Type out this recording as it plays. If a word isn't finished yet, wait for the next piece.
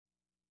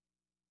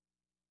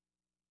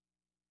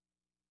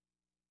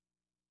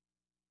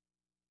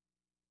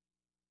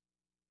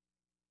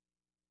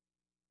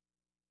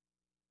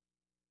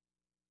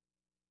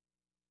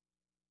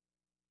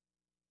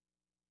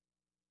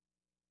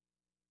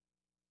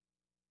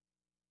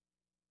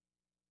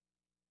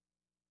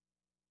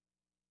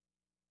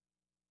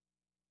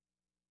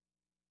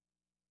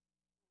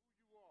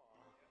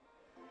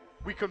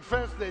We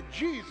confess that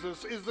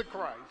Jesus is the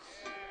Christ,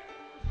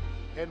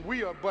 and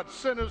we are but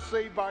sinners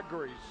saved by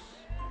grace.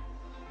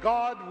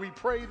 God, we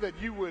pray that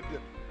you would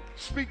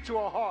speak to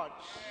our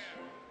hearts,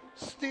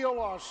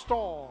 still our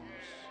storms,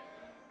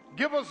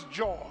 give us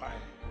joy,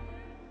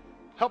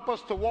 help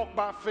us to walk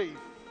by faith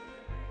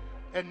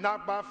and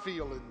not by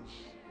feelings.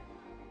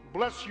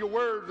 Bless your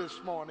word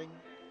this morning.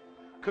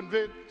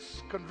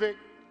 Convince, convict,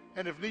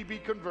 and if need be,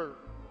 convert.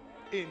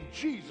 In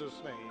Jesus'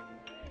 name.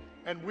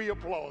 And we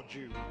applaud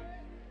you.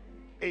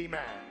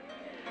 Amen.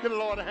 Give the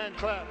Lord a hand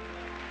clap.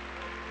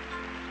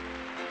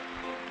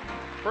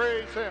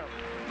 Praise him.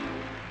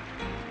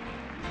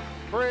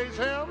 Praise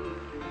him.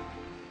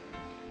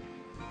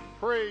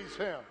 Praise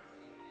him.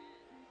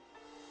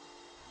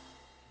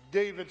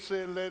 David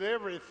said, let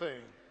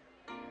everything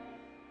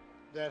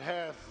that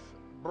hath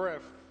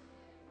breath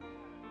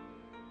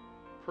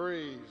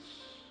praise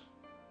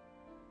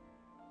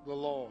the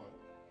Lord.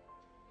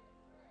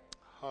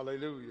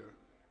 Hallelujah.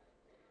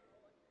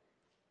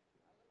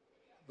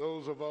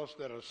 Those of us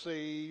that are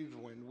saved,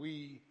 when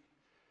we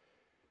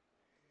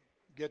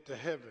get to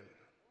heaven,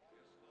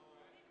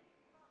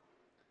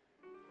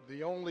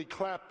 the only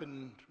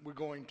clapping we're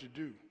going to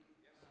do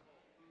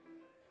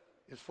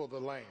is for the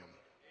Lamb.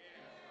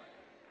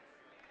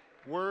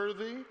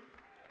 Worthy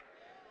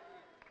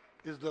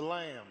is the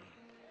Lamb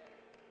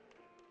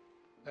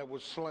that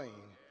was slain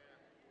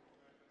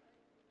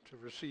to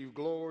receive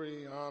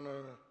glory,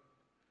 honor,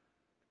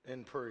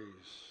 and praise.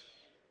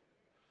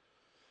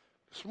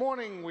 This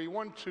morning we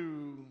want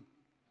to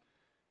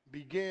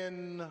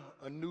begin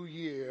a new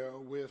year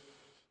with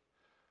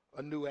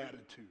a new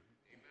attitude.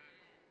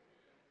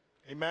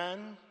 Amen?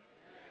 Amen?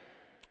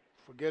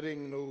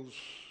 Forgetting those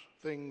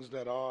things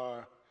that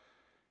are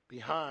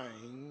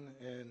behind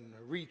and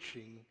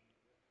reaching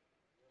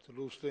to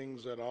those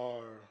things that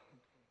are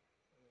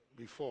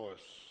before us.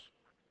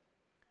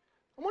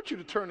 I want you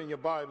to turn in your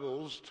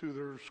Bibles to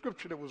the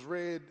scripture that was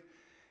read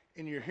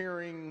in your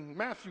hearing,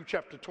 Matthew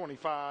chapter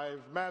 25.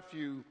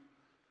 Matthew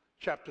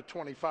chapter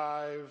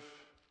 25.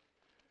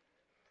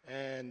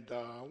 And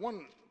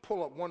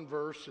pull up one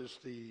verse is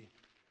the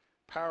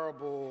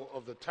parable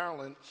of the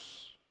talents.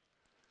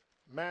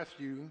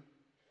 Matthew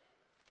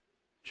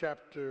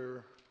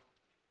chapter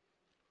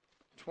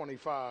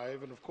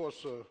 25. And of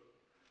course, a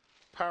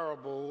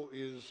parable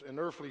is an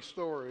earthly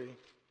story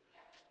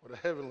with a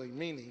heavenly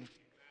meaning.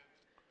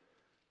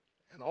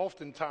 And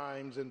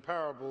oftentimes in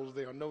parables,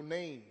 there are no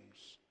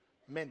names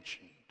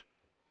mentioned.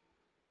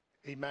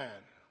 Amen.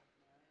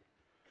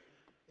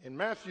 In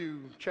Matthew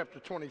chapter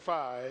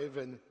 25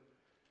 and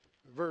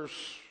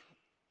verse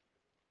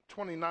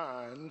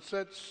 29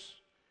 sets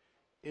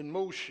in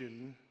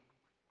motion,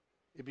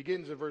 it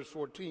begins at verse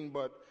 14,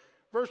 but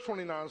verse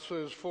 29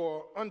 says,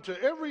 for unto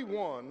every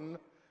one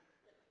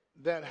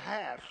that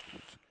hath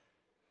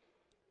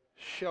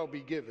shall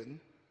be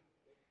given,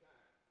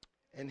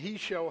 and he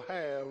shall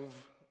have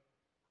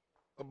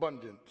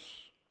abundance.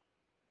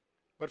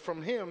 But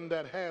from him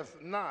that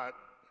hath not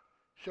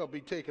shall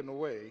be taken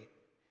away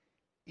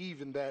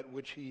even that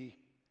which he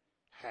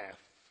hath.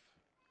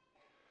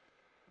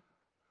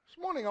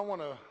 This morning I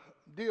want to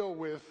deal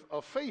with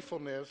a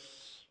faithfulness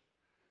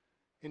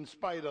in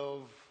spite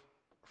of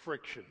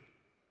friction.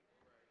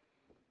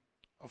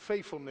 A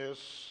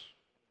faithfulness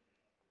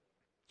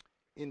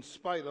in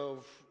spite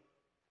of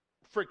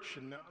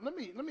friction. Now, let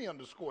me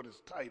underscore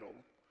this title.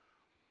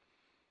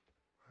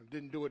 I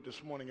didn't do it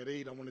this morning at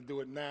 8. I want to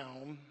do it now.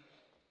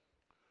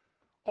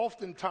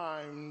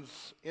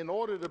 Oftentimes, in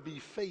order to be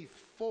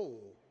faithful,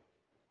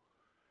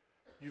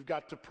 you've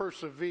got to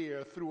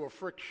persevere through a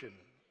friction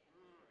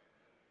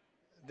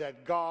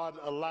that God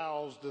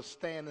allows to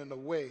stand in the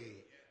way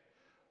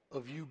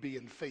of you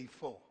being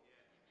faithful.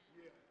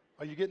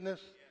 Are you getting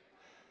this?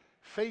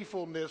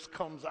 Faithfulness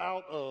comes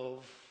out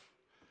of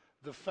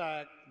the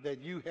fact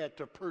that you had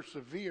to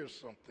persevere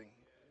something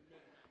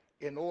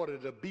in order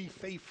to be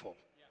faithful.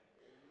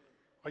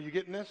 Are you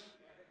getting this?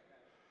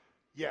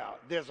 Yeah,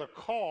 there's a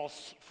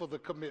cost for the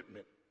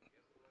commitment.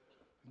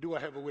 Do I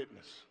have a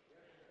witness?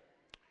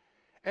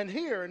 And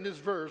here in this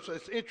verse,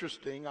 it's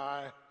interesting.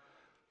 I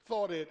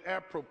thought it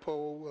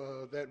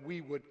apropos that we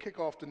would kick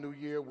off the new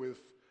year with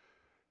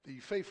the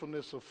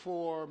faithfulness of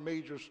 4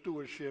 major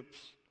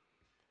stewardships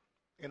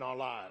in our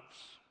lives.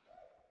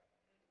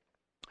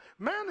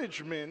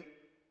 Management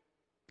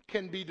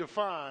can be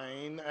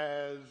defined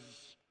as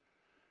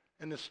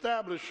an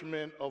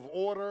establishment of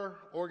order,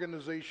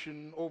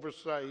 organization,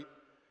 oversight,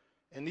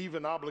 and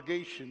even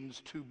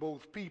obligations to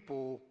both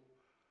people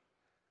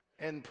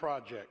and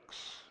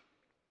projects.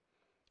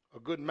 A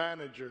good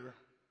manager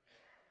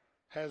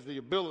has the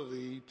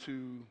ability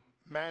to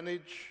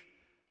manage,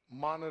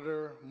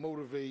 monitor,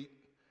 motivate,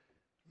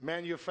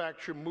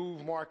 manufacture,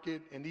 move,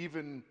 market, and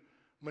even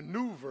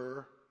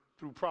maneuver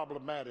through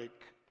problematic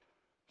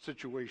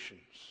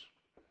situations.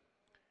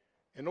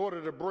 In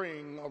order to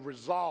bring a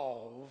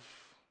resolve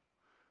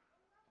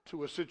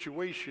to a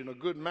situation, a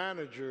good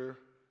manager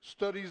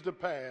studies the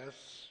past,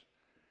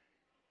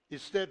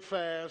 is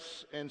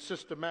steadfast and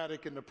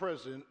systematic in the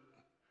present,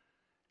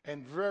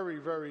 and very,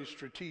 very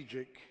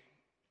strategic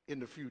in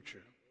the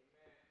future.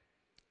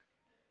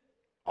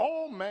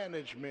 All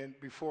management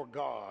before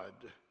God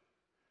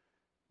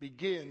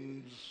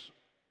begins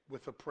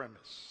with a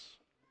premise.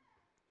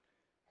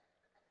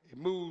 It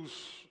moves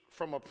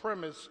from a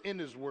premise in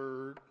his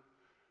word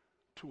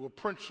to a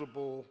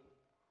principle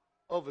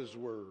of his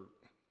word.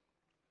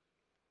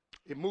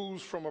 It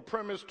moves from a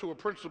premise to a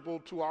principle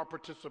to our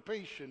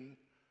participation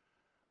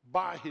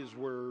by his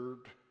word,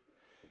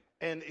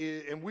 and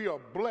we are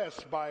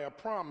blessed by a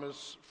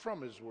promise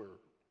from his word.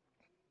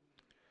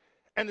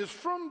 And it's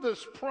from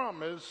this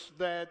promise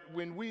that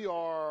when we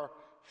are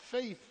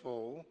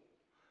faithful,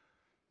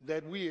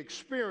 that we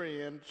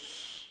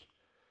experience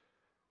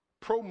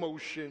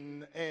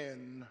promotion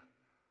and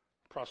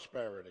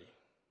prosperity.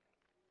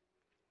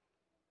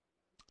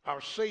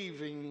 Our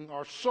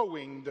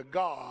sowing to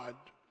God,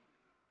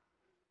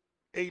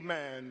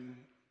 amen,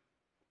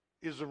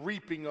 is a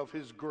reaping of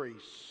his grace.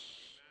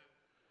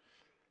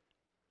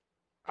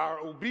 Our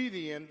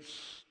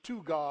obedience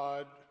to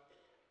God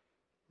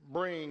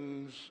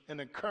brings an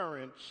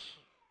occurrence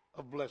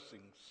of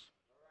blessings.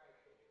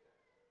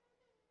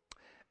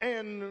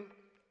 And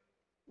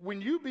when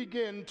you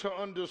begin to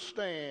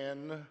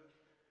understand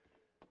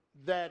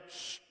that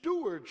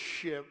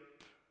stewardship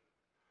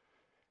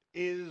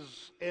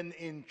is an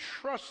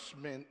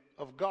entrustment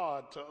of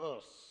God to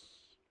us,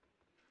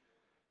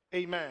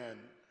 amen,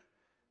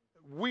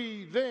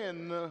 we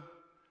then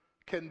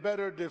can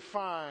better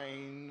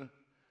define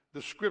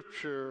the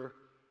scripture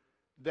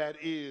that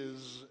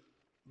is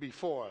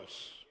before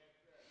us.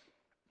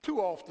 Too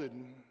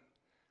often,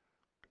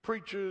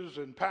 preachers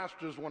and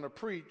pastors want to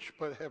preach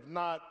but have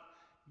not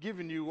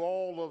given you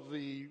all of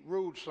the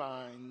road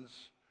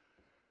signs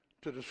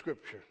to the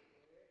scripture.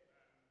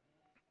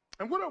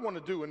 And what I want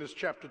to do in this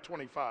chapter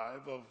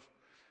 25 of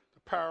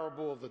the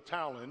parable of the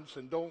talents,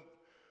 and don't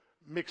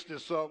mix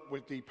this up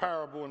with the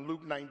parable in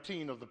Luke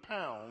 19 of the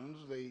pounds.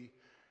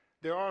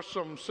 There are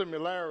some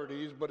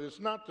similarities, but it's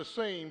not the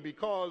same,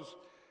 because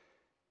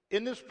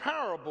in this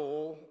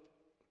parable,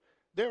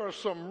 there are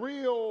some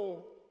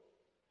real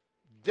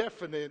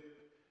definite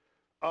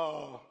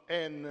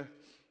and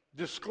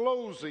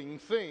disclosing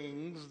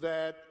things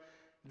that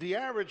the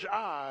average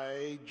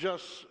eye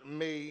just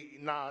may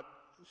not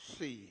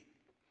see.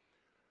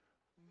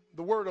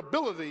 The word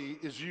ability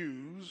is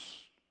used.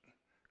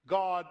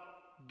 God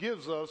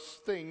gives us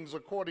things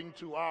according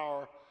to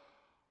our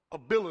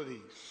abilities.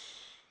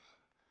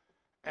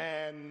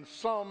 And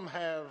some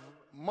have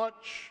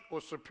much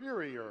or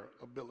superior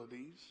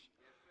abilities.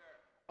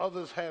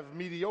 Others have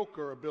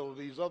mediocre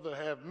abilities. Others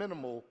have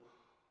minimal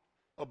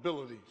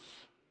abilities.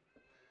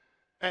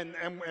 And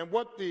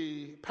what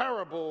the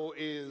parable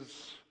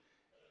is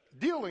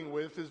dealing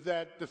with is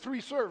that the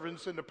three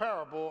servants in the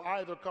parable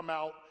either come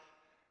out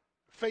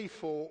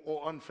faithful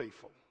or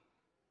unfaithful,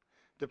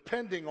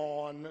 depending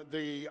on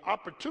the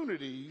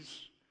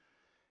opportunities,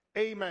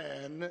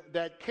 amen,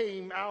 that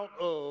came out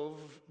of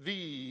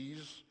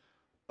these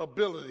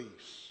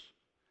abilities.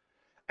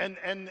 And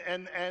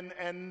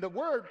the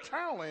word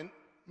talent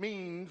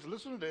means,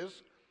 listen to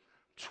this,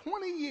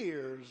 20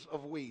 years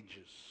of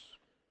wages.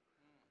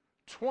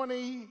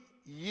 20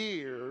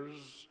 years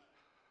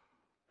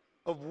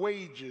of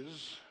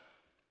wages.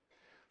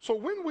 So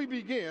when we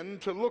begin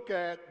to look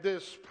at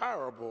this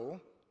parable,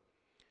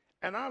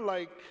 and I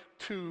like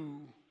to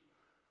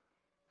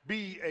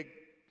be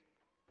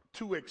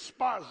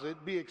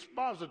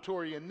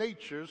expository in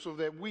nature so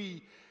that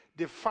we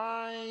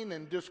define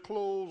and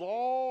disclose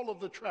all of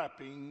the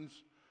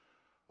trappings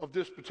of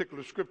this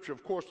particular scripture.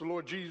 Of course, the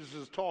Lord Jesus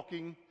is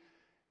talking.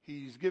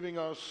 He's giving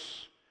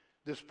us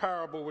this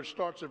parable, which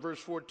starts at verse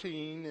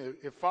 14.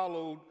 It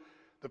followed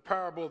the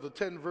parable of the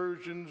 10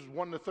 virgins,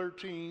 1 to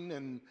 13,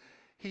 and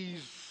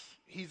he's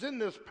in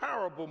this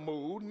parable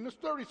mood, and there's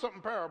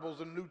 30-something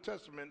parables in the New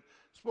Testament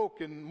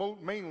spoken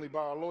mainly by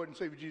our Lord and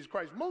Savior Jesus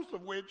Christ, most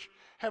of which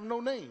have no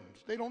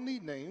names. They don't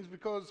need names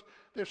because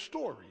they're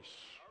stories.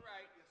 All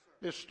right. Yes, sir.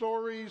 They're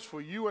stories for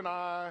you and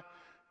I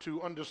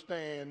to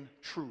understand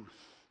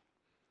truth.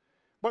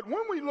 But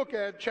when we look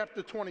at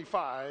chapter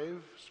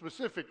 25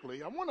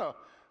 specifically, I want to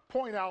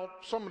point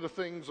out some of the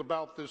things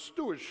about this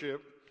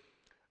stewardship.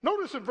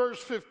 Notice in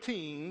verse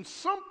 15,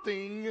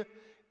 something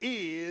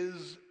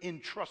is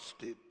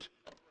entrusted.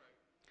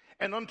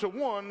 And unto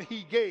one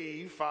he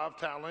gave 5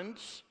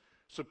 talents,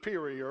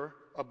 superior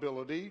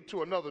ability,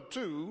 to another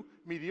 2,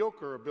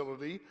 mediocre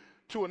ability,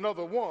 to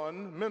another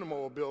 1,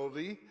 minimal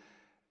ability,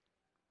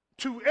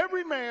 to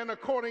every man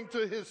according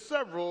to his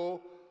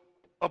several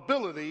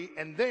ability.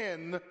 And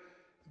then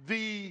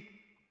the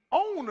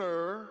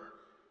owner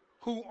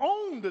who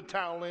owned the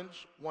talents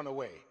went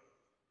away.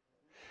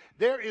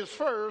 There is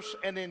first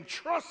an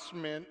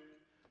entrustment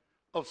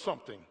of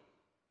something.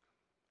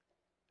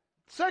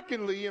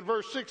 Secondly, in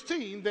verse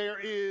 16, there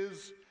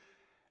is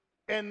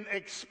an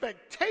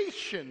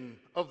expectation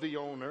of the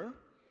owner.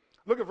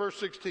 Look at verse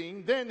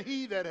 16. Then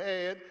he that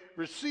had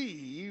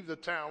received the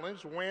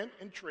talents went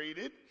and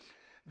traded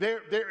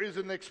there is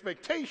an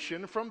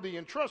expectation from the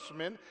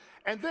entrustment.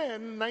 And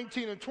then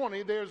 19 and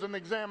 20, there's an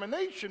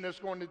examination that's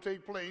going to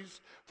take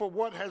place for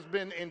what has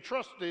been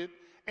entrusted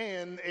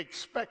and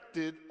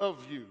expected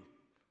of you.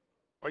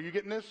 Are you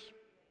getting this?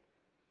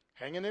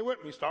 Hang in there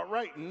with me. Start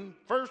writing.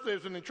 First,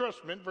 there's an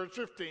entrustment, verse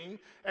 15.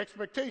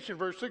 Expectation,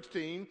 verse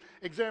 16.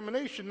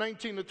 Examination,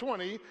 19 to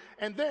 20.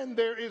 And then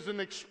there is an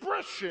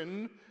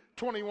expression,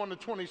 21 to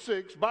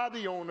 26, by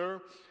the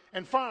owner.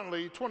 And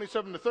finally,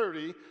 27 to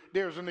 30,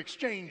 there's an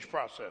exchange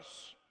process.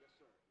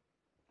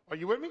 Are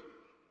you with me?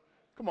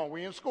 Come on,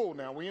 we in school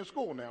now. We in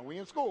school now. We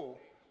in school.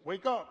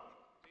 Wake up.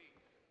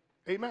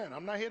 Amen.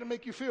 I'm not here to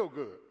make you feel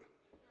good.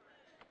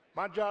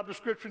 My job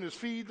description is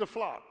feed the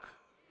flock.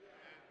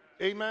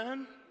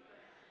 Amen.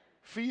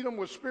 Feed them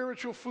with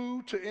spiritual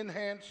food to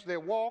enhance their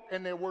walk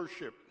and their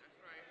worship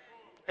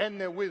and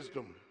their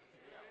wisdom.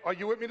 Are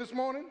you with me this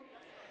morning?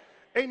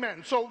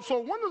 Amen. So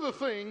one of the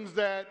things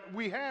that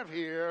we have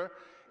here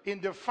in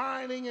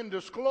defining and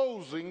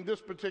disclosing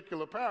this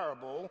particular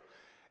parable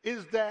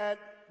is that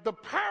the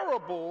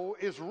parable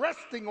is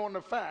resting on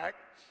the fact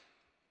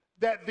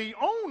that the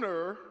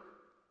owner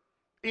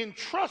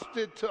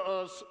entrusted to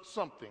us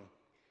something.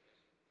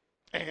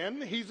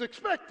 And he's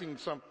expecting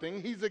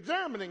something. He's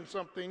examining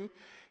something.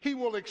 He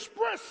will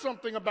express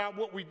something about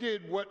what we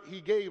did, what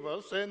he gave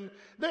us. And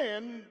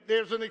then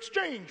there's an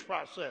exchange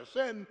process.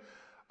 And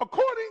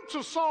according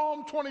to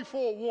Psalm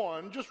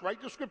 24:1, just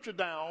write the scripture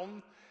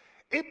down,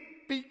 it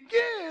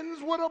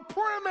begins with a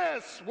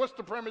premise. What's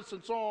the premise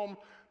in Psalm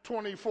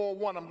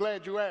 24:1? I'm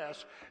glad you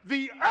asked.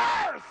 The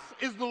earth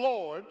is the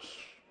Lord's,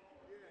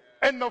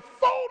 and the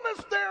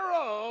fullness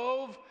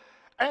thereof,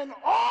 and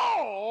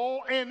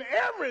all and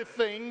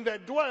everything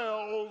that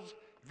dwells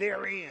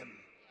therein.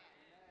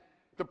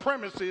 The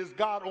premise is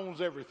God owns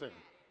everything.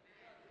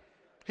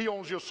 He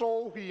owns your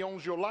soul. He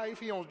owns your life.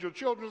 He owns your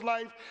children's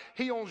life.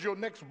 He owns your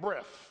next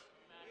breath.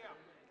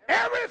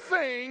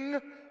 Everything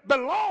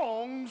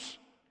belongs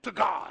to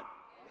God.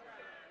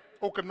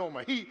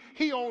 Okanoma.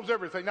 He owns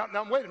everything.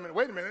 Now wait a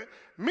minute.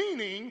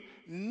 Meaning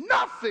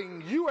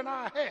nothing you and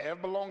I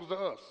have belongs to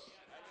us.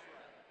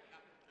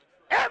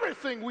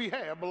 Everything we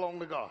have belongs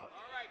to God.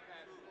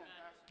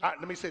 All right,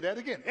 let me say that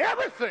again.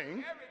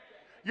 Everything.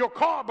 Your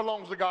car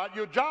belongs to God.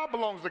 Your job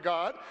belongs to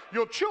God.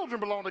 Your children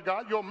belong to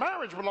God. Your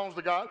marriage belongs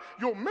to God.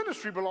 Your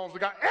ministry belongs to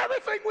God.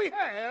 Everything we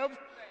have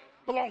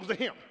belongs to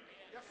him.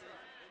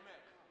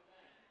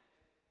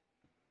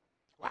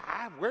 Well,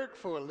 I work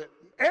for a living.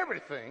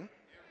 Everything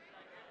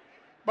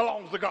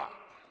belongs to God.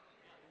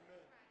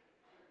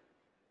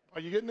 Are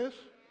you getting this?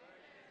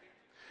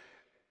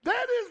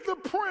 That is the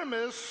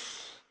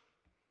premise,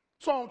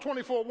 Psalm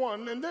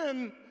 24:1. And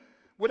then,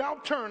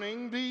 without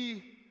turning,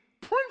 the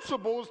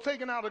principle is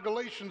taken out of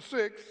Galatians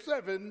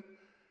 6:7.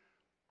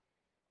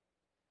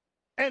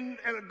 And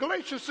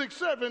Galatians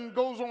 6:7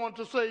 goes on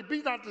to say,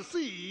 be not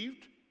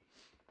deceived.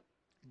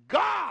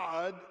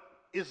 God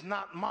is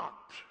not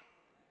mocked.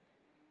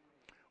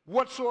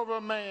 Whatsoever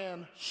a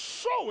man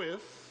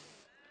soweth,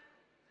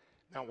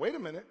 now wait a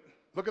minute,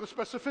 look at the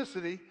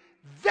specificity,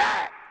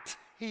 that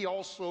he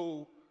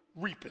also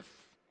reapeth.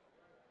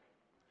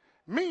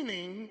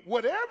 Meaning,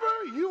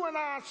 whatever you and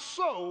I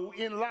sow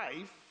in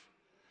life,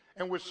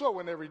 and we're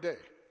sowing every day,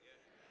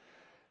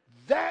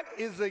 that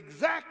is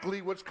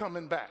exactly what's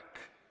coming back.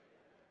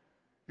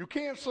 You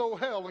can't sow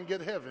hell and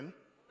get heaven.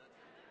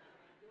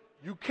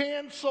 You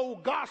can't sow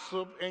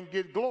gossip and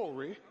get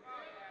glory.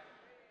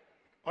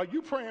 Are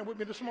you praying with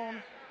me this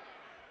morning?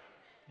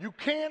 You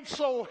can't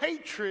sow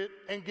hatred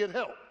and get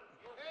help.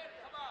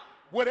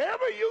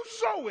 Whatever you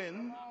sow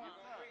in,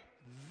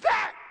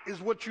 that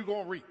is what you're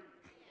going to reap.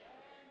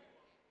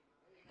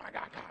 My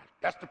God,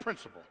 that's the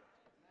principle.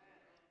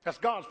 That's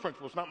God's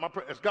principle. It's not my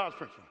principle. It's God's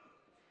principle.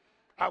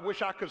 I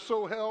wish I could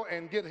sow hell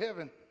and get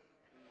heaven.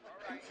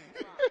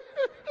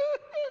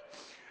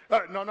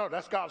 No,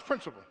 that's God's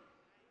principle.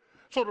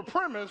 So the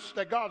premise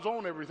that God's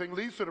own everything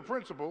leads to the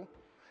principle,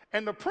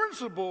 and the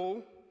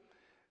principle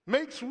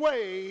makes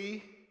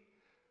way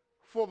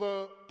for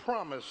the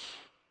promise.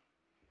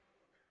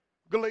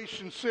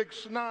 Galatians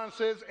 6:9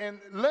 says,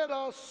 and let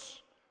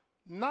us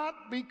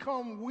not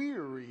become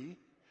weary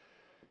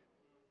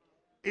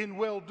in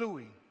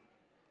well-doing.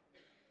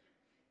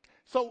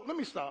 So let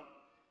me stop.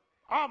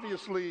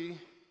 Obviously,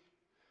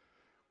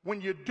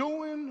 when you're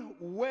doing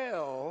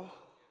well,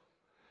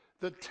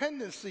 the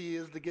tendency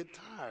is to get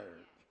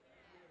tired.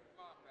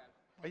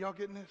 Are y'all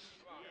getting this?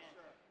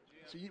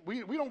 See,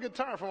 we don't get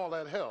tired from all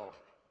that hell.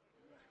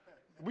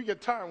 We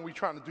get tired when we're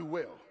trying to do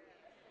well.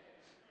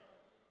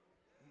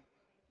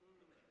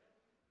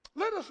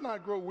 Let us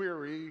not grow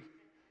weary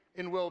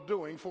in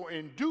well-doing, for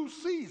in due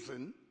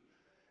season,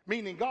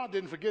 meaning God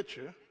didn't forget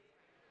you,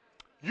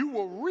 you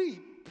will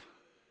reap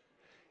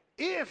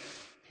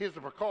if, here's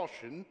the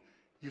precaution,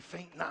 you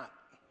faint not.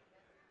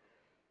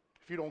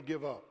 If you don't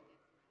give up.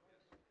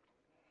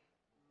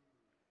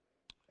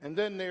 And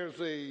then there's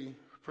a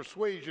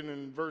persuasion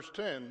in verse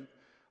 10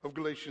 of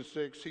Galatians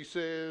 6. He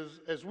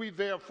says, as we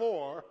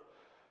therefore,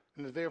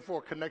 and the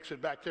therefore connects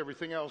it back to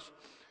everything else,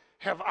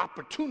 have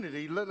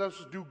opportunity, let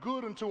us do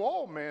good unto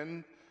all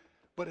men,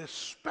 but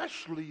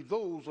especially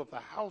those of the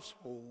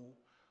household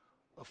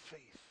of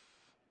faith.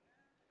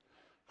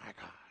 My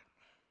God.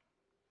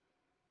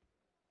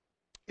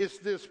 It's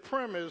this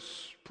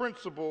premise,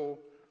 principle,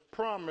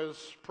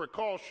 promise,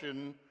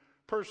 precaution,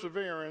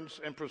 perseverance,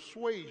 and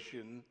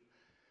persuasion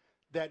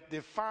that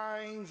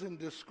defines and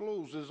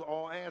discloses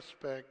all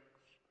aspects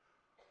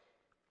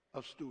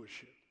of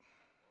stewardship.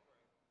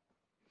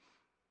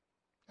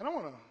 And I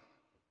want to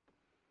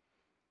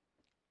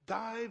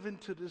dive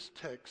into this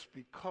text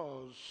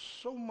because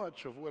so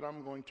much of what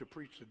I'm going to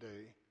preach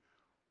today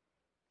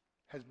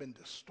has been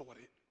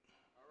distorted.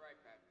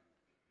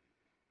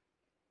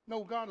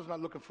 No, God is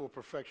not looking for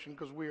perfection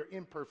because we are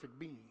imperfect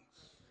beings.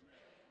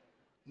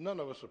 None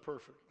of us are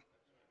perfect.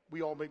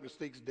 We all make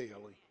mistakes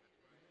daily.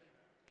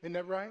 Isn't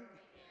that right?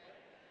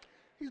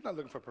 He's not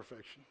looking for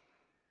perfection.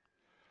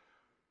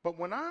 But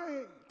when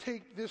I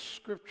take this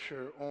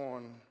scripture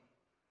on,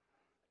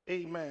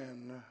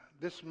 amen,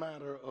 this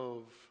matter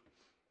of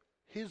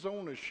his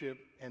ownership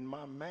and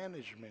my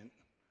management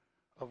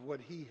of what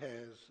he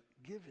has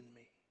given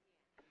me,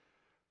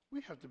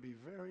 we have to be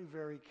very,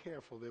 very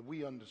careful that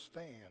we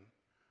understand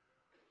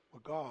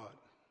what God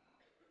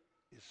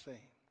is saying.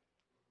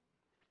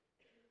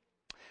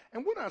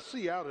 And what I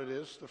see out of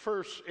this, the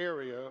first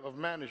area of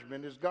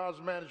management is God's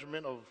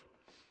management of,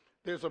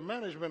 there's a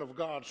management of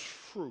God's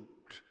fruit.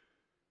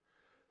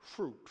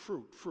 Fruit.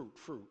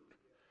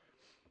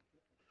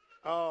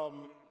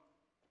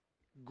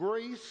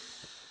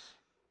 Grace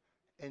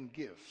and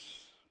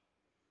gifts.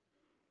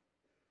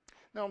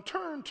 Now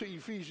turn to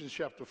Ephesians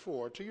chapter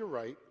 4, to your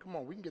right. Come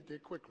on, we can get there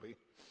quickly.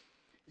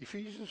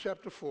 Ephesians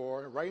chapter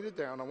 4, write it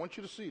down. I want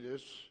you to see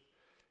this.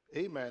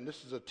 Amen.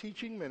 This is a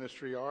teaching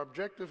ministry. Our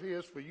objective here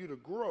is for you to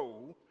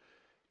grow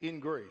in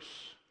grace.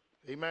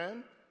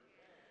 Amen?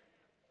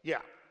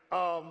 Yeah.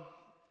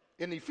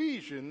 In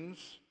Ephesians,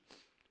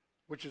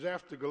 which is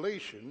after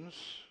Galatians,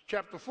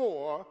 chapter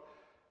 4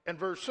 and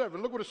verse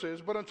 7, look what it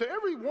says. But unto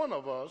every one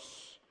of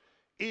us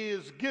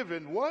is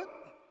given what?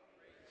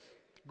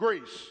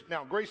 Grace.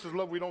 Now, grace is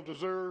love we don't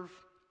deserve.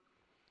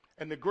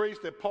 And the grace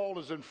that Paul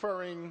is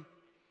inferring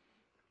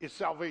is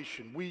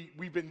salvation.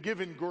 We've been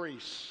given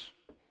grace,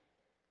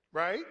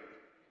 right?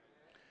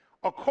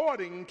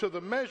 According to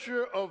the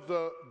measure of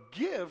the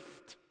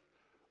gift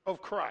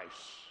of Christ.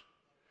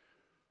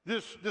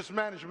 This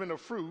management of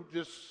fruit,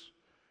 this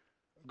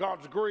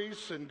God's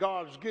grace and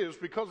God's gifts,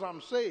 because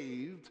I'm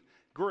saved,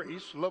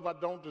 grace, love I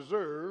don't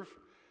deserve,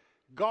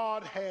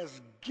 God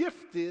has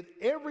gifted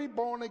every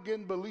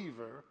born-again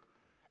believer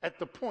at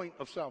the point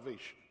of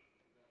salvation.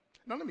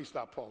 Now let me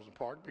stop, pause, and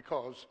park,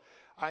 because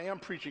I am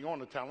preaching on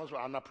the talents, but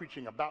I'm not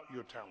preaching about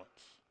your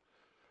talents.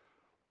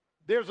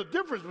 There's a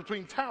difference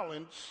between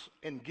talents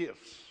and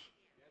gifts.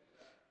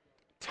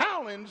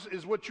 Talents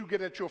is what you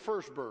get at your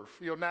first birth,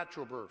 your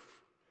natural birth.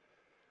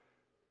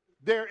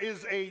 There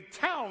is a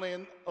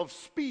talent of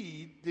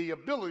speed, the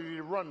ability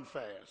to run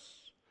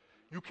fast.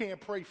 You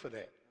can't pray for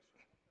that.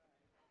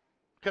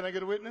 Can I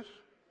get a witness?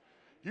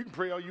 You can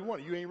pray all you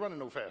want. You ain't running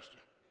no faster.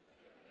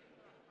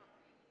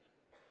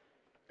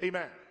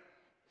 Amen.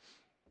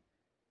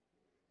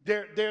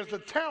 There's a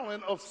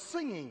talent of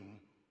singing.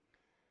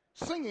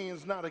 Singing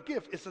is not a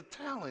gift, it's a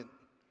talent.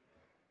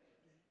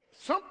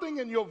 Something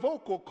in your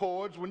vocal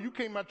cords when you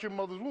came out your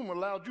mother's womb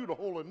allowed you to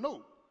hold a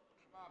note.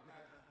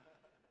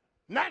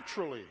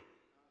 Naturally.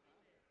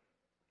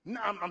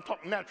 Now, I'm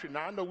talking naturally.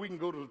 Now, I know we can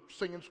go to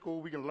singing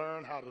school, we can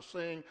learn how to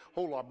sing,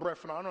 hold our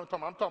breath. And I'm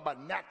talking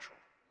about natural.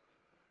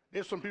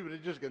 There's some people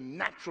that just can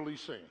naturally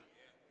sing.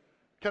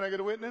 Can I get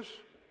a witness?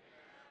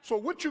 So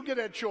what you get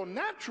at your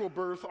natural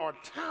birth are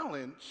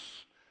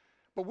talents,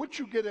 but what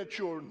you get at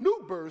your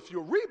new birth,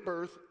 your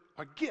rebirth,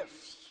 are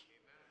gifts.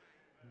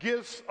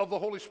 Gifts of the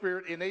Holy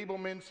Spirit,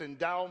 enablements,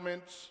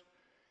 endowments,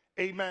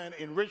 amen,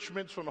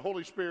 enrichments from the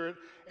Holy Spirit.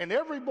 And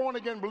every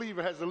born-again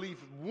believer has at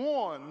least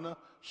one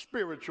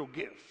spiritual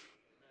gift.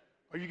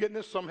 Are you getting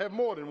this? Some have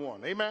more than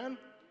one. Amen?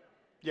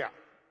 Yeah.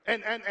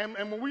 And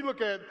when we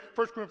look at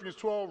 1 Corinthians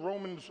 12,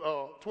 Romans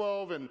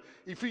 12, and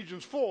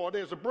Ephesians 4,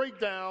 there's a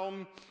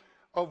breakdown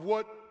of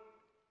what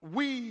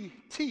we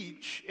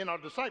teach in our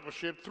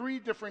discipleship, three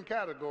different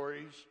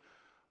categories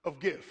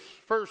of gifts.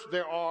 First,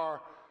 there are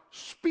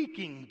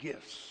speaking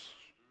gifts.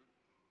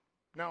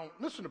 Now,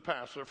 listen to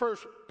pastor.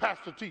 First,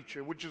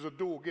 pastor-teacher, which is a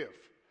dual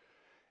gift.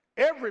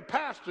 Every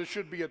pastor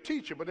should be a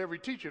teacher, but every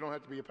teacher don't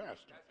have to be a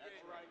pastor. That's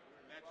right.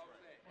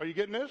 Are you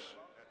getting this?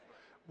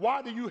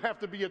 Why do you have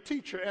to be a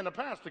teacher and a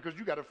pastor? Because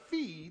you got to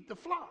feed the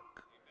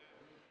flock.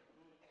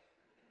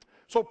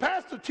 So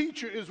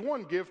pastor-teacher is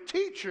one gift.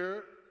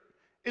 Teacher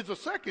is a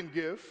second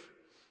gift.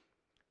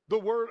 The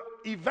word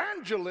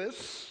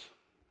evangelist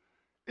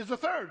is a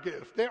third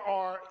gift. There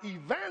are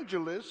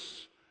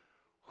evangelists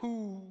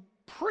who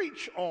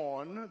preach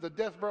on the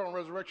death, burial, and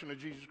resurrection of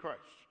Jesus Christ.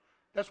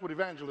 That's what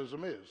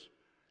evangelism is,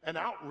 an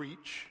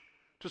outreach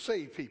to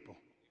save people.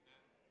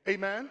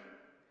 Amen?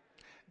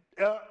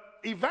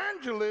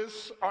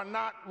 Evangelists are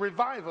not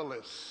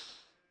revivalists.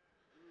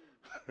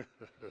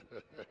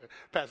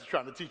 Pastor's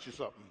trying to teach you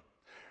something.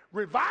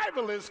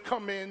 Revivalists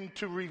come in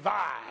to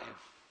revive.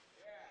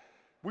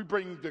 We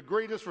bring the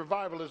greatest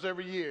revivalists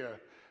every year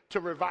to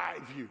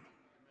revive you.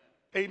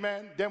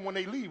 Amen. Then when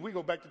they leave, we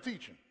go back to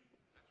teaching.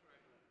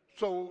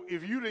 So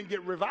if you didn't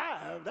get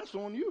revived, that's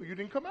on you. You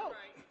didn't come out. All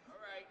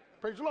right.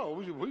 Praise the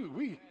Lord.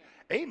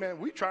 Amen.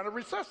 We trying to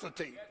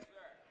resuscitate.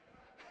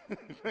 Yes,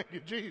 thank you,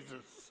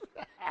 Jesus.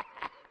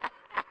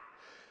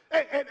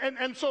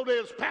 and so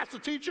there's pastor,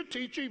 teacher,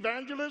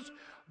 evangelist,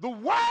 the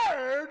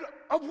word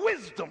of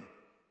wisdom,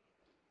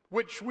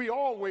 which we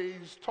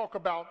always talk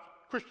about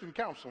Christian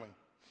counseling.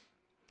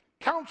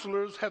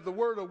 Counselors have the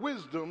word of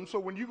wisdom, so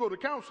when you go to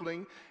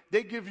counseling,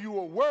 they give you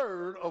a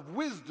word of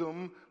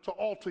wisdom to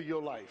alter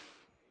your life.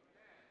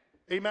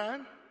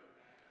 Amen?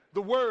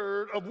 The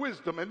word of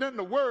wisdom, and then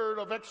the word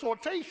of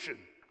exhortation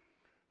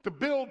to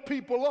build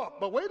people up.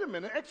 But wait a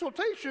minute,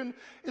 exhortation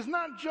is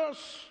not just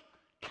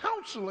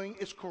counseling,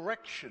 it's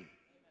correction.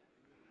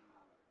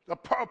 A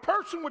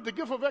person with the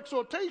gift of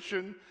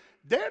exhortation,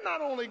 they're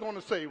not only going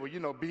to say,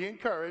 well, be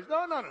encouraged.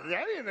 No,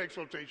 that ain't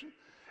exhortation.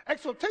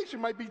 Exhortation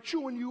might be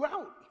chewing you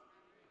out,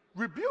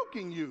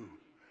 rebuking you,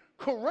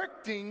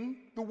 correcting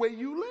the way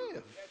you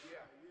live.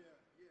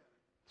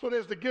 So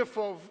there's the gift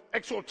of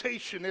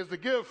exhortation. There's the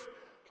gift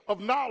of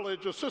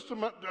knowledge, a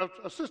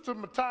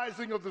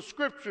systematizing of the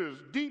scriptures,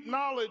 deep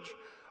knowledge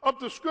of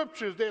the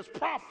scriptures. There's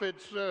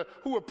prophets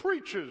who are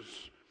preachers.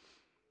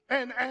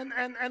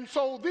 And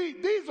so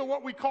these are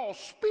what we call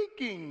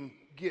speaking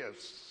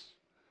gifts.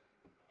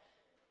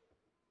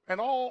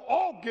 And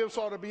all gifts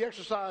ought to be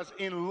exercised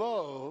in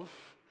love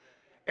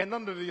and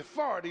under the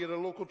authority of the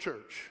local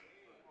church.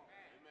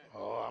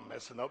 Oh, I'm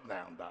messing up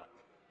now, Doc.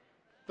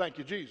 Thank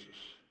you, Jesus.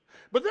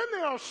 But then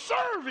there are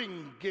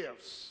serving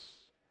gifts.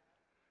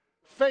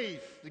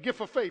 Faith, the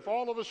gift of faith.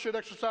 All of us should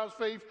exercise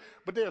faith,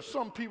 but there are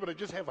some people that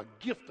just have a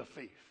gift of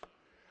faith.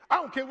 I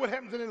don't care what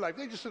happens in their life.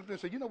 They just sit there and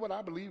say, you know what,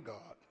 I believe God.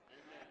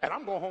 And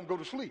I'm going home, go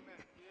to sleep.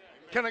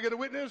 Can I get a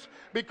witness?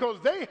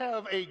 Because they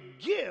have a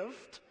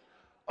gift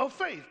of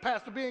faith.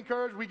 Pastor, be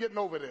encouraged, we getting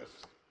over this.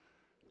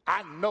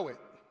 I know it.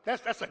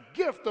 That's a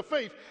gift of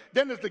faith.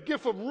 Then there's the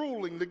gift of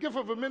ruling, the gift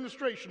of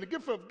administration, the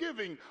gift of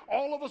giving.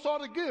 All of us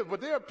ought to give, but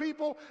there are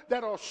people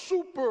that are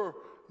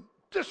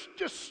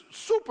just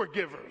super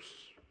givers.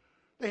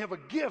 They have a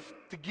gift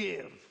to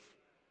give.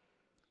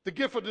 The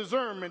gift of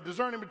discernment,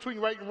 discerning between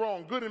right and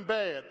wrong, good and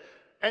bad.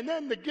 And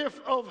then the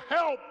gift of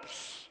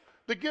helps,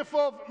 the gift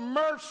of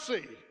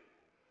mercy.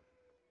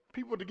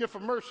 People with the gift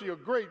of mercy are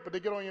great, but they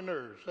get on your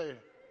nerves. Say,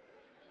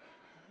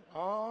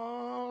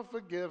 oh,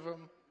 forgive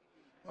them.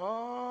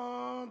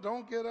 Oh,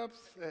 don't get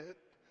upset.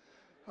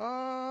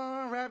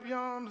 Oh, wrap your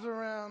arms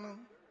around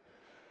them.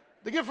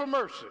 The gift of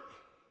mercy.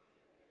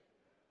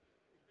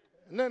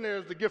 And then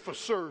there's the gift of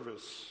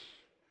service.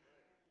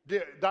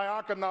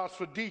 Diakonos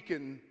for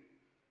deacon,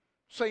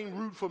 same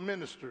root for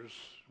ministers.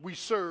 We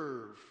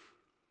serve.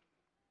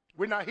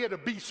 We're not here to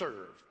be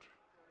served.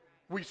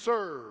 We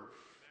serve.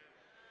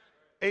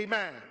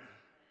 Amen.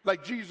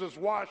 Like Jesus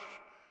washed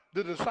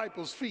the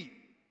disciples' feet.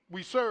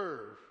 We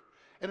serve.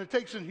 And it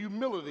takes in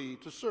humility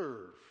to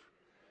serve.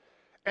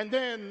 And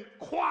then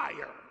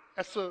choir,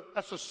 that's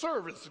a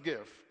service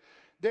gift.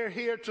 They're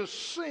here to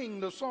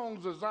sing the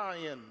songs of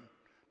Zion,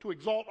 to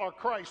exalt our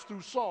Christ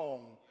through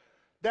song.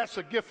 That's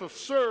a gift of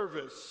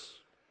service.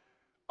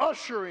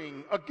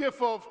 Ushering, a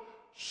gift of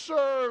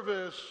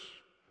service.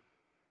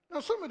 Now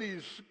some of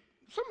these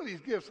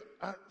gifts,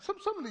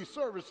 some of these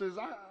services,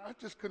 I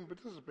just couldn't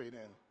participate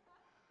in.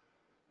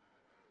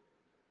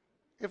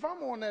 If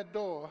I'm on that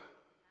door,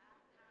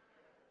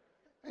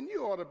 and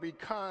you ought to be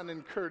kind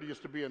and courteous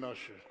to be an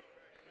usher.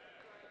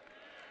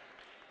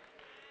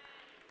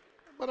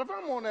 But if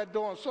I'm on that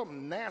door and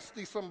some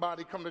nasty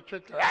somebody come to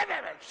church,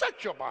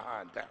 shut your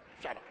behind down.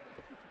 Shut up.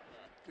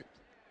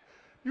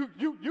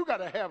 You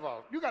gotta have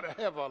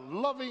a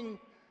loving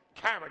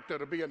character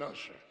to be an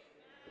usher.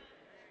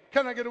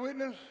 Can I get a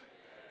witness?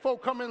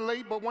 Folk come in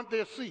late but want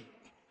their seat.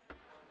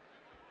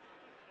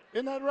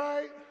 Isn't that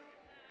right?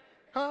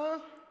 Huh?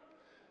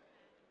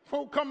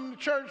 Folk come to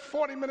church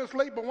 40 minutes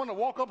late but want to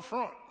walk up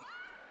front.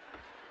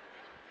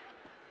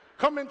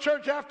 Come in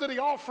church after the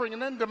offering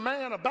and then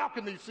demand a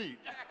balcony seat.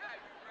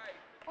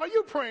 Are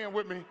you praying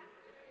with me?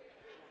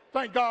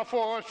 Thank God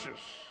for ushers.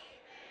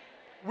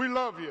 We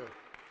love you.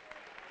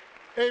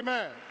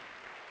 Amen.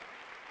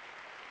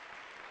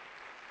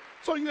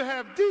 So you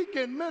have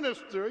deacon,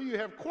 minister, you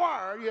have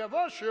choir, you have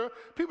usher,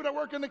 people that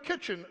work in the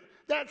kitchen.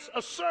 That's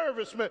a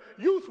service,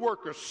 youth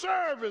workers,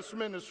 service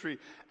ministry,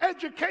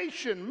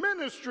 education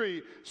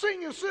ministry,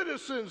 senior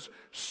citizens,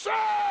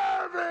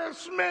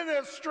 service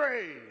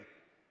ministry.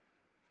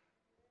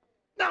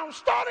 Now,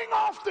 starting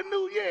off the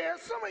new year,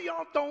 some of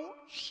y'all don't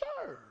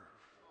serve.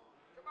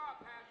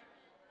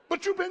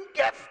 But you've been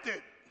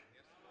gifted.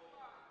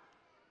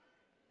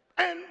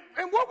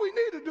 And what we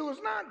need to do is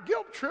not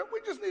guilt trip. We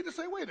just need to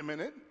say, wait a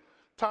minute.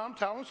 Time,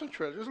 talents, and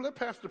treasures. Let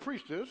Pastor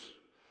preach this.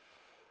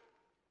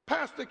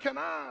 Pastor, can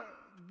I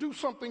do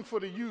something for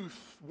the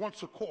youth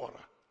once a quarter?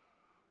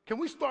 Can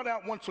we start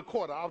out once a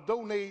quarter? I'll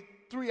donate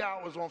 3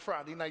 hours on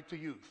Friday night to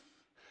youth.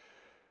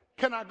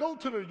 Can I go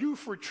to the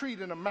youth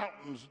retreat in the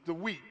mountains the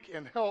week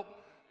and help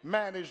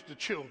manage the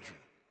children?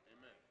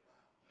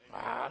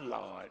 Ah,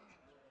 Lord.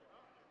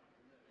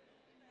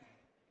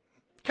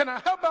 Can I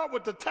help out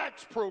with the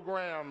tax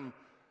program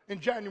in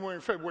January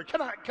and February?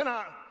 Can I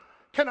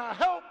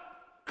help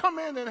come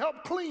in and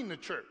help clean the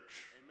church?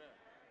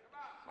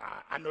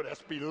 I know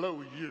that's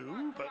below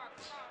you, but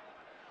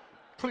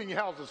clean your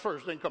houses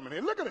first, then come in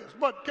here. Look at this.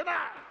 But can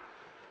I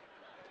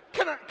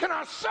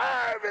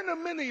serve in the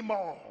mini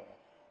mall?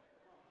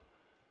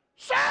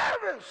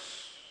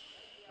 Service.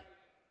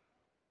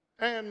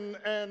 And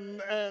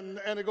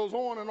it goes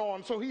on and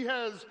on. So he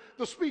has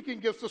the speaking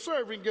gifts, the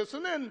serving gifts,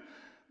 and then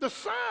the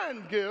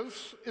sign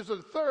gifts is a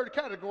third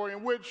category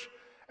in which,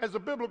 as a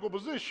biblical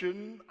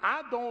position,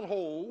 I don't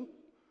hold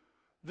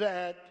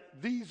that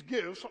these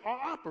gifts are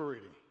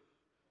operating.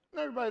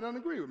 And everybody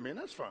doesn't agree with me, and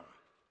that's fine.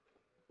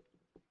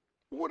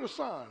 What are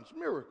signs?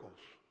 Miracles.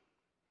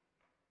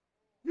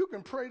 You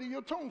can pray till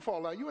your tongue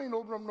fall out. You ain't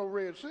opening up no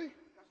Red Sea.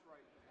 That's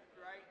right. That's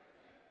right.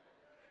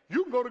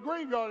 You can go to the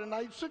graveyard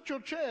tonight, sit your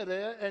chair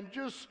there, and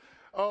just,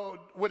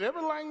 whatever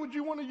language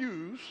you want to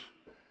use,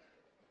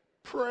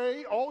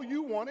 pray all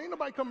you want. Ain't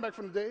nobody coming back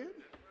from the dead.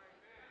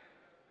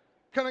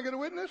 Can I get a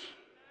witness?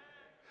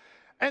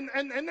 And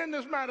then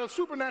this matter of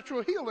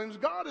supernatural healings.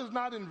 God has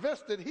not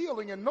invested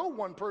healing in no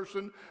one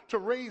person to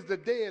raise the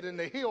dead and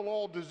to heal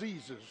all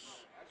diseases.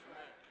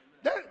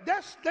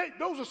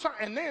 Those are signs.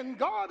 And then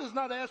God is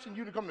not asking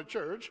you to come to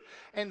church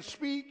and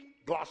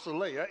speak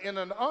glossolalia in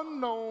an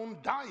unknown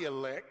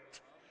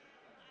dialect.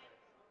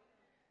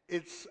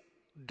 It's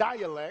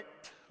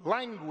dialect,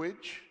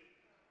 language,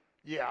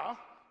 yeah,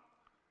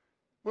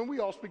 when we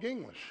all speak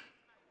English.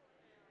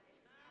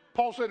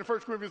 Paul said in 1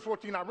 Corinthians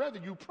 14, I'd rather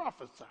you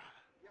prophesy.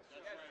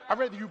 I'd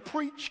rather you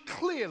preach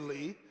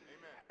clearly.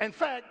 In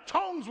fact,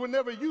 tongues were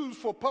never used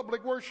for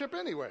public worship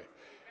anyway.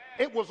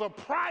 It was a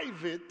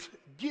private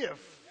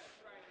gift.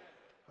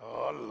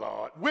 Oh,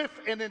 Lord. With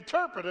an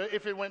interpreter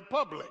if it went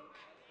public.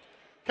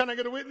 Can I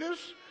get a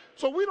witness?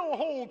 So we don't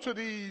hold to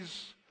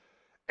these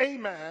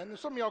amen.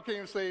 Some of y'all can't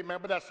even say amen,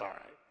 but that's all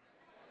right.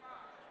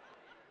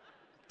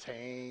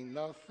 Tain't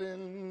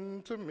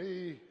nothing to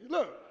me.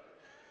 Look,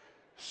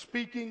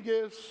 speaking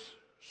gifts,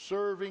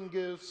 serving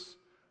gifts,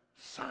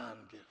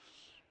 sign gifts.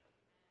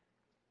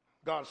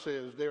 God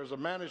says there's a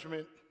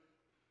management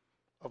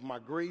of my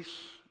grace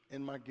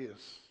and my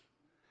gifts.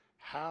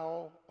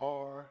 How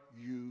are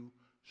you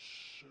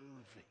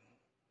serving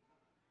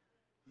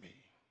me?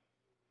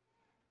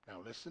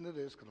 Now listen to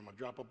this, because I'm going to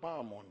drop a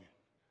bomb on you.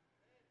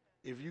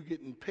 If you're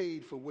getting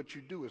paid for what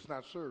you do, it's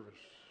not service.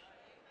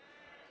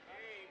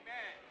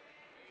 Amen.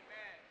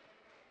 Amen.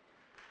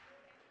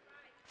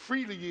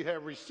 Freely you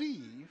have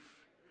received,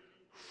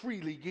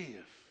 freely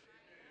give.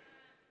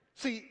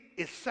 See,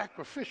 it's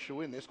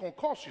sacrificial, isn't it? It's going to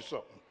cost you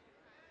something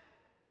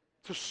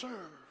to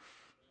serve.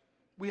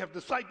 We have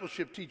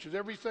discipleship teachers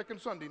every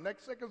second Sunday.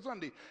 Next second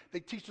Sunday,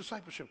 they teach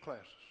discipleship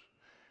classes.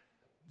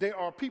 There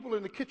are people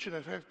in the kitchen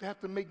that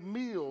have to make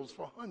meals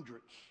for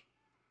hundreds.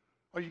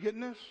 Are you getting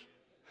this?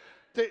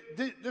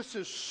 This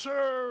is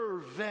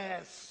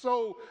service.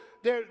 So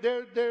there's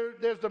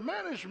the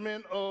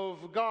management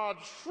of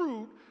God's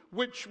fruit,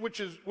 which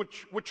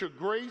are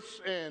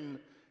grace and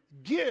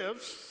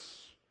gifts.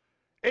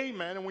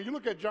 Amen. And when you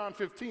look at John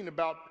 15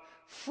 about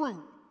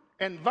fruit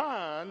and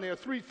vine, there are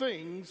three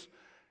things.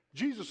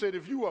 Jesus said,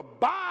 if you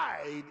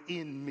abide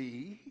in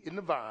me, in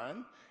the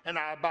vine, and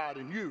I abide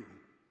in you,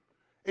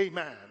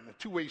 amen, a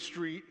two-way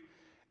street.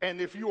 And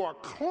if you are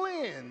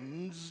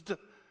cleansed,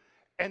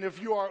 and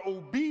if you are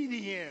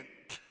obedient,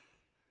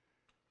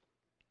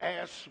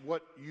 ask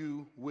what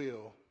you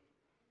will,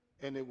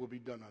 and it will be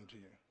done unto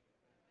you.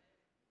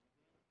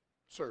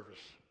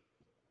 Service.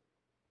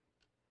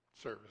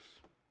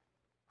 Service.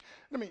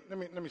 Let me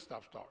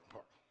stop talking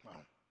part.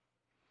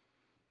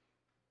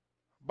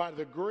 By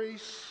the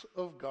grace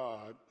of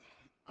God,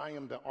 I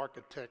am the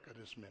architect of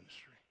this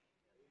ministry.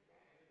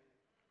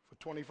 For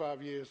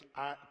 25 years,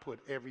 I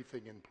put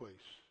everything in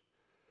place.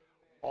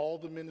 All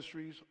the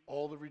ministries,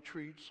 all the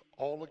retreats,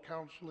 all the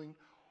counseling,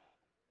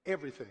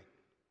 everything.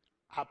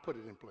 I put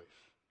it in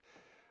place.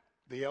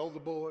 The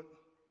elder board,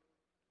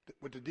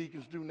 what the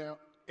deacons do now,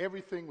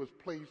 everything was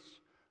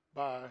placed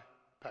by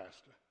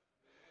pastor.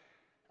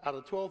 Out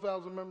of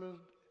 12,000 members,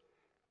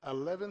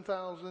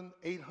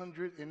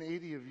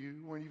 11,880 of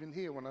you weren't even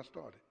here when I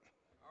started.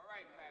 All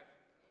right, Pastor.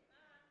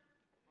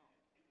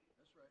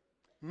 That's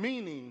right.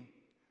 Meaning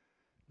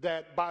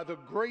that by the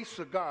grace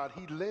of God,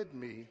 he led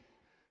me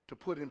to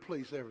put in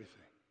place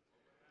everything.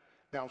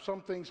 Now,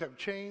 some things have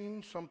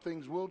changed, some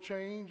things will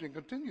change and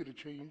continue to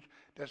change.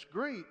 That's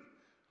great.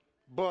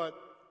 But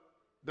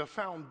the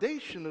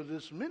foundation of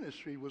this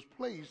ministry was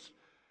placed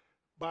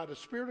by the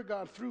Spirit of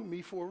God through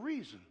me for a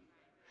reason.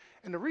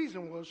 And the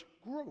reason was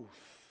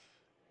growth.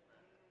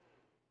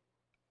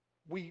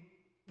 We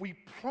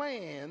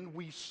planned,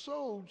 we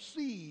sowed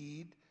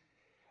seed,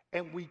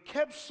 and we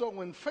kept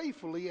sowing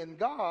faithfully, and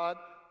God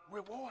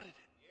rewarded it.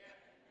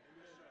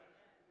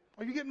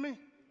 Are you getting me?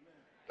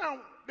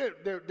 Now,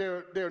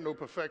 there are no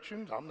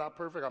perfections. I'm not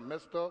perfect. I'm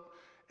messed up.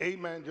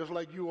 Amen, just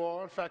like you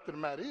are. The fact of the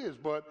matter is,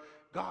 but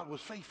God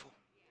was faithful.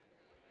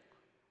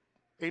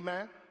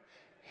 Amen.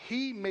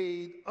 He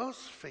made us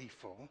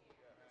faithful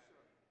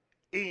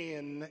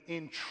in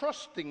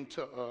entrusting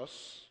to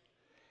us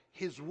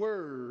his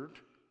word,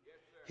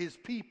 his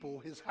people,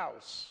 his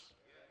house.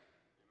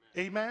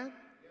 Amen.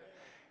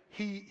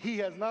 He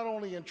has not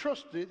only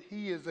entrusted,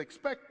 he is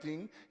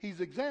expecting,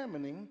 he's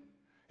examining,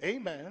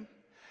 amen.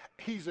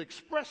 He's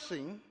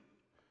expressing,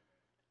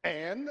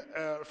 and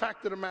the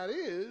fact of the matter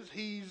is,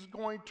 he's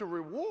going to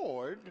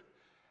reward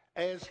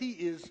as he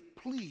is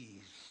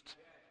pleased.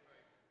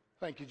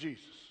 Thank you,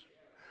 Jesus.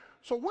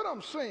 So what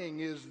I'm saying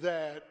is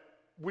that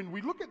when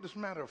we look at this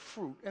matter of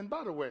fruit, and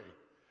by the way,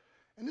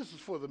 and this is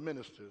for the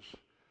ministers,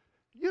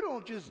 you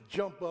don't just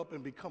jump up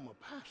and become a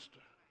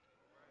pastor.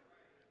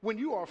 When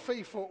you are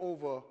faithful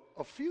over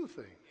a few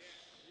things,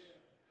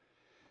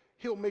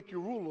 he'll make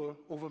you ruler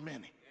over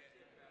many.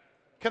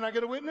 Can I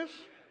get a witness?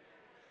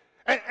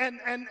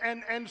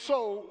 And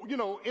so, you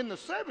know, in the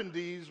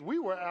 70s, we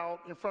were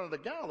out in front of the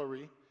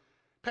gallery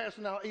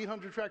passing out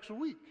 800 tracts a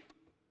week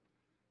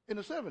in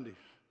the 70s.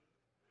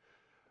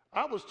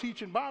 I was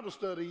teaching Bible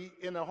study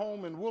in a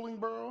home in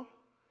Willingboro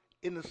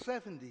in the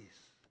 70s,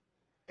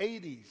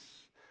 80s.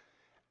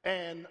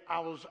 And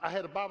I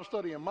had a Bible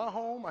study in my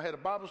home. I had a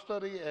Bible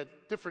study at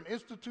different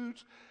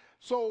institutes.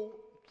 So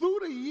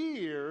through the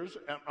years,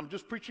 I'm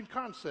just preaching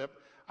concept,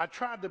 I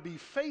tried to be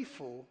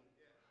faithful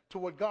to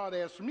what God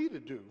asked me to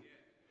do.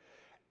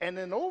 And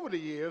then over the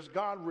years,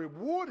 God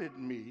rewarded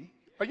me.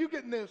 Are you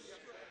getting this?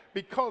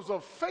 Because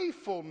of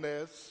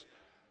faithfulness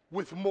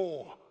with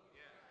more.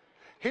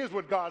 Here's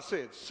what God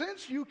said.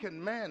 Since you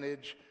can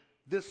manage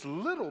this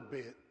little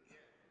bit,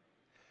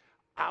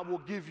 I will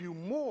give you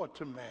more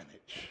to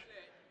manage.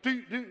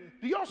 Do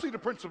y'all see the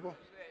principle?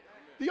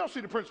 Do y'all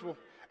see the principle?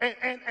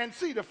 And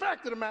see, the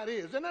fact of the matter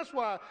is, and that's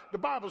why the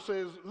Bible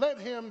says, let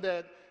him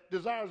that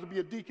desires to be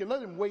a deacon,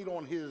 let him wait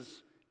on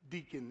his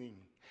deaconing.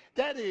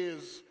 That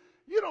is,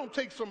 you don't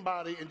take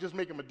somebody and just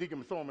make him a deacon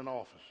and throw him in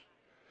office.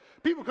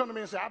 People come to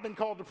me and say, I've been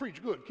called to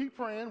preach. Good, keep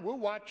praying, we'll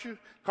watch you,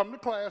 come to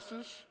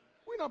classes.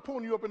 We're not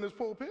pulling you up in this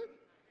pulpit.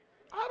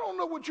 I don't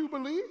know what you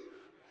believe.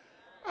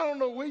 I don't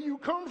know where you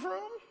come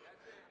from.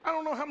 I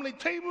don't know how many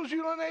tables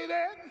you done ate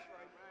at.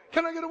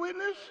 Can I get a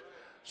witness?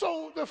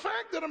 So the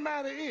fact of the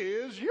matter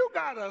is, you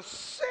got to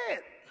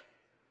sit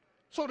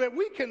so that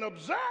we can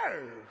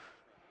observe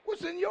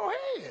what's in your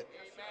head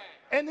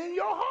and in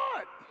your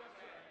heart.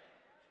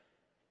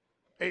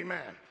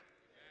 Amen.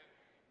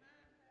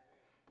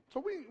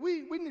 So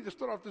we need to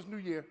start off this new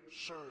year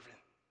serving.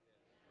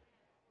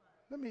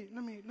 Let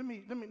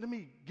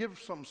me give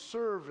some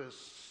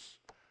service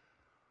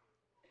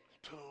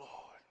to the Lord.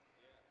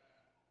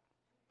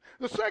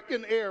 The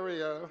second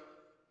area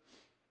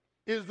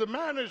is the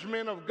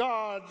management of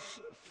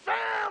God's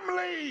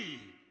family.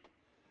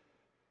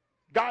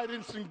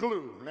 Guidance and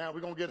glue. Now we're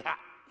going to get hot.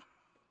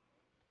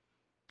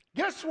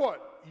 Guess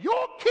what?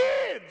 Your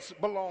kids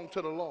belong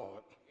to the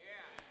Lord.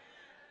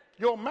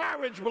 Your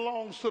marriage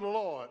belongs to the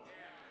Lord.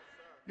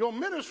 Your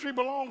ministry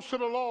belongs to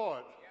the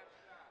Lord.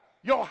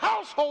 Your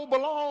household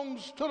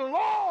belongs to the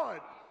Lord.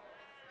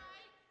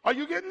 Are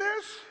you getting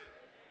this?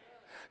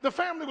 The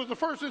family was the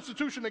first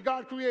institution that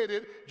God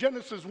created.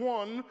 Genesis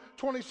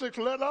 1:26,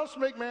 let us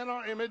make man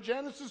our image.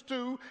 Genesis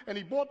 2, and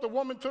he brought the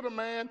woman to the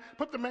man,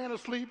 put the man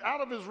asleep,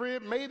 out of his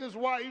rib, made his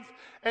wife,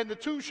 and the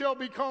two shall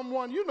become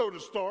one. You know the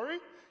story.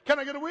 Can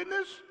I get a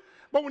witness?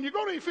 But when you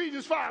go to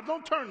Ephesians 5,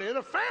 don't turn there.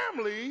 The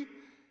family,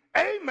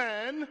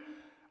 amen.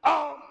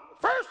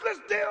 First, let's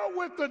deal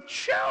with the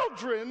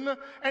children,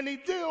 and he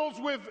deals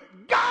with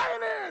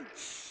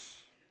guidance.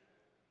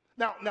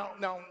 Now,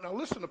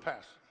 listen to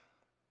Pastor.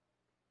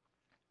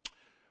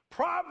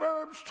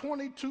 Proverbs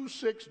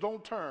 22:6,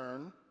 don't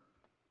turn.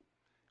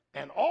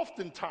 And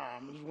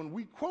oftentimes, when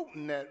we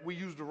quoting that, we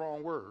use the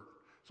wrong word.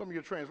 Some of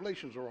your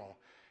translations are wrong.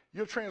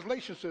 Your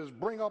translation says,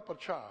 bring up a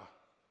child.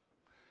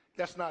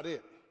 That's not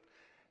it.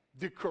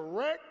 The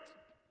correct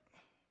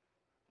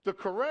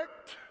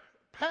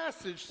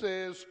passage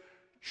says,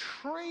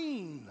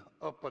 train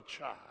up a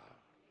child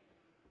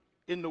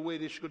in the way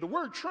they should go. The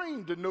word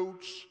train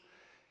denotes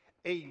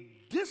a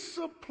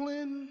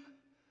disciplined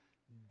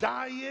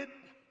diet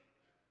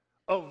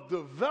of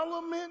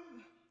development,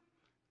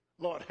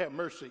 Lord have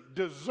mercy,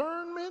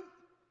 discernment,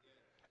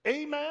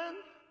 amen.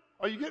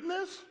 Are you getting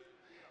this?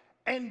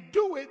 And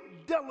do it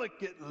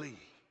delicately.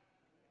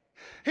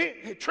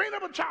 He train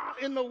up a child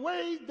in the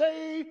way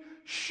they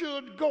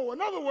should go. In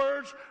other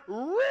words,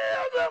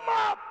 rear them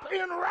up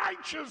in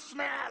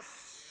righteousness.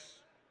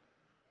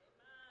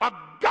 A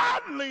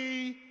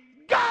godly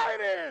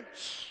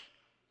guidance.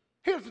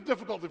 Here's the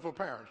difficulty for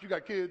parents. You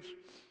got kids.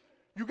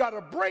 You got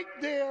to break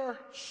their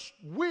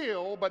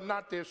will, but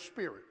not their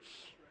spirits.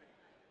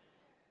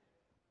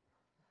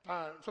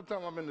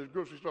 Sometimes I'm in the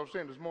grocery store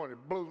saying this morning,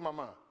 it blows my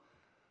mind.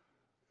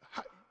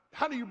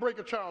 How do you break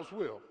a child's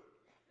will?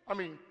 I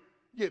mean,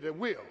 yeah, their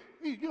will.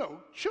 You know,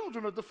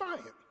 children are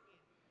defiant.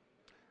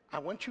 I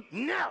want you,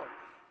 no,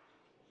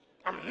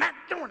 I'm not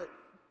doing it.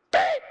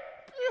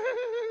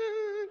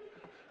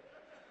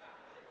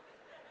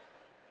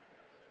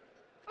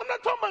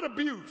 that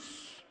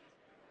abuse.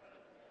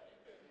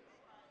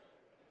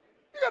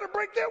 You got to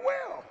break their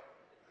will.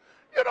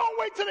 You don't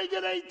wait till they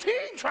get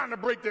 18 trying to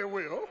break their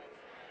will.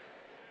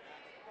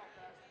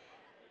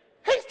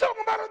 He's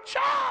talking about a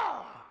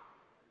child.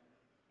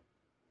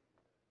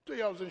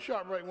 I was in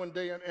ShopRite one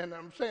day, and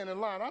I'm saying in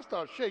line, I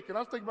started shaking. I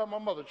was thinking about my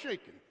mother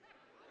shaking.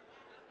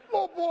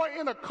 Little boy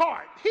in a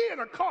cart. He in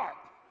a cart.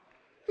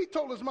 He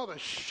told his mother,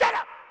 shut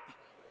up.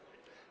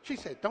 She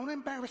said, don't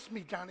embarrass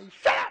me, Johnny.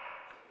 Shut up.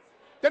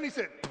 Then he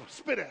said,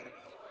 spit at her.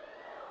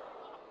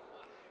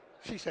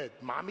 She said,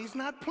 Mommy's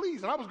not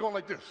pleased. And I was going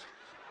like this.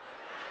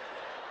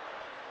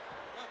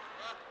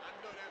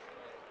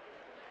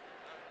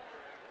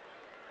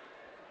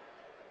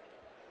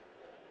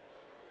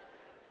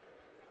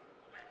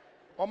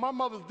 On my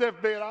mother's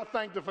deathbed, I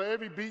thanked her for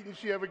every beating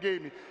she ever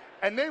gave me.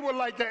 And they were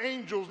like the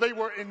angels. They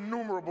were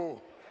innumerable.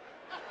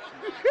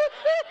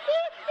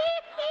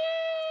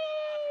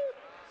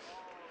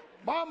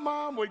 My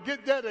mom would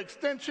get that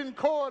extension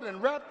cord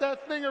and wrap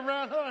that thing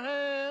around her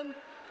hand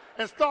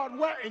and start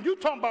whacking. And you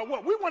talking about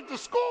what? We went to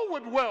school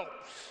with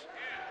whelps.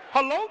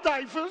 Hello,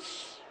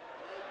 diapers.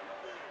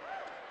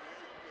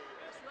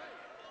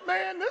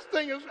 Man, this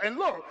thing is, and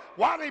look,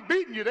 while they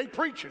beating you, they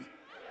preaching.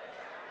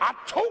 I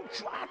told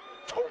you.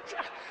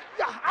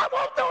 Yeah, I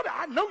won't do that.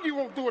 I know you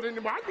won't do it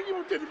anymore. I think you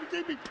won't do it.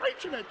 They be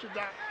preaching at you,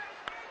 Doc.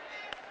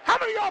 How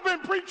many of y'all been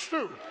preached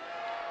to?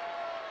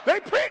 They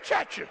preach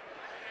at you.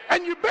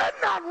 And you better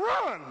not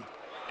run.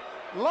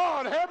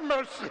 Lord have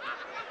mercy.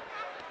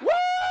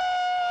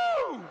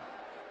 Woo!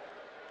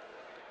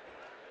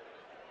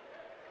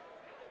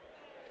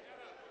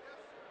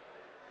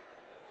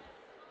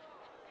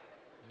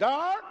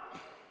 Doc,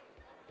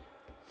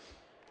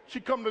 she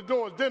come to the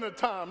door, it's dinner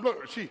time.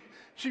 Look, she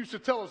used to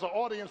tell us, the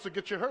audience will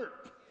get you hurt.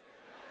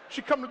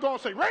 She come to the door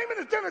and say, Raymond,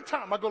 it's dinner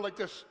time. I go like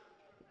this.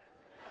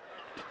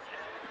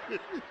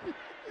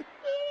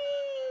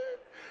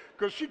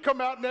 Because she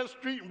come out in that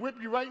street and whip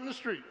you right in the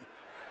street.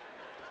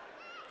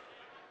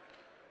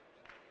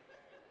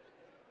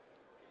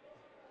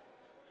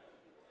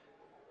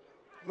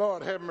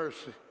 Lord have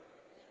mercy.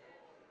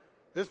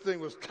 This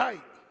thing was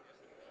tight.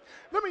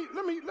 Let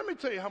me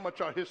tell you how much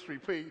our history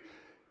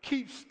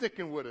keeps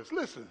sticking with us.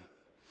 Listen,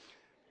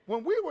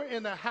 when we were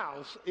in the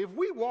house, if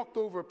we walked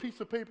over a piece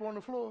of paper on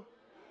the floor,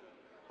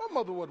 my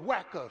mother would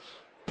whack us.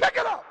 Pick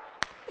it up.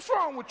 What's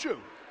wrong with you?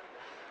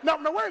 No,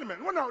 wait a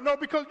minute. Well, no,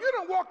 because you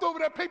done walked over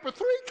that paper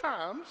 3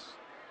 times.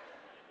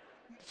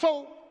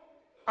 So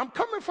I'm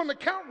coming from the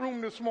count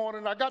room this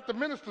morning. I got the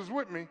ministers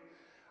with me.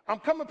 I'm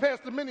coming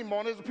past the mini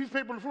mall. There's a piece of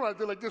paper on the floor. I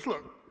did like this.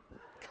 Look.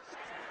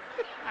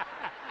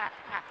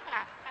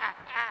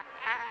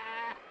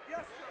 Yes,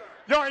 sir.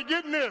 Y'all ain't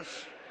getting this.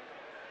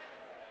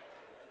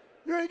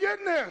 You ain't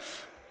getting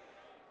this.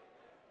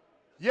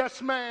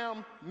 Yes,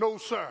 ma'am. No,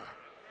 sir.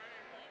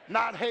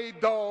 Not hey,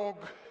 dog.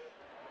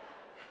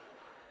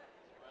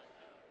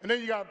 And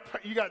then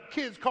you got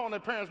kids calling their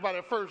parents by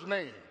their first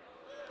name.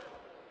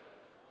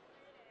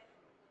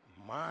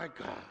 My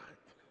God.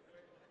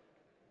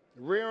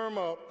 Rear them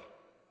up.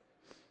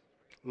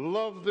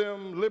 Love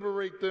them,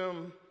 liberate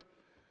them,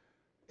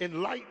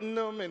 enlighten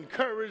them,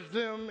 encourage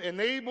them,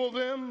 enable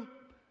them,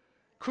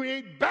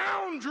 create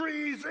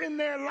boundaries in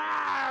their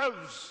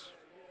lives.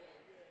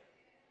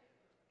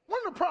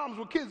 One of the problems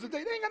with kids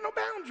today, they ain't got no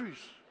boundaries.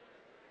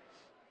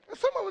 And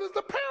some of it is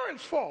the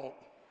parents' fault.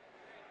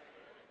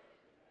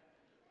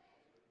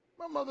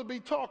 My mother be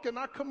talking,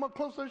 I come up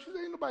closer, she say,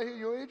 ain't nobody here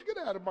your age, get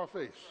out of my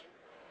face.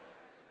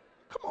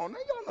 Come on, now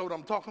y'all know what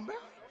I'm talking about.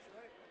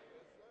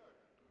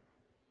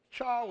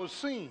 Child was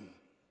seen.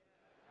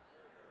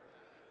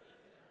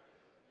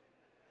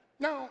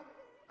 Now,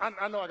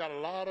 I know I got a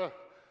lot of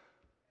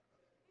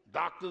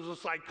doctors or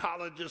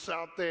psychologists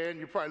out there, and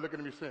you're probably looking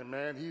at me saying,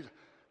 man,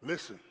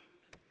 listen,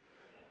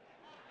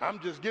 I'm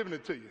just giving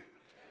it to you.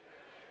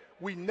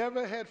 We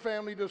never had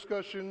family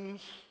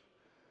discussions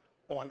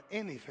on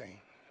anything.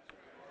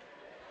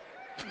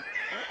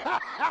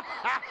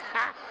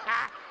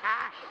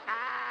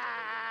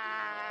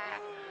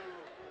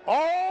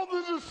 All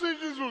the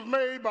decisions was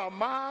made by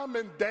mom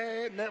and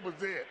dad, and that was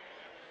it.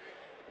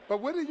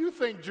 But what do you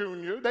think,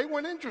 Junior? They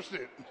weren't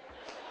interested.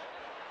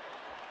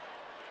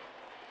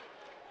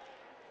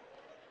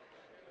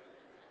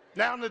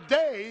 Now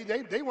today,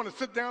 they want to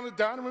sit down at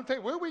the dining room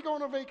table. Where are we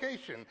going on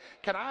vacation?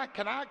 Can I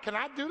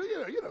do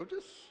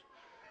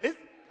this?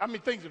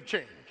 Things have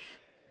changed.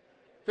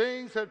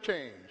 Things have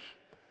changed.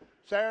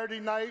 Saturday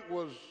night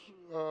was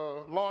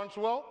Lawrence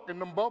Welk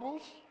and them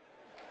bubbles.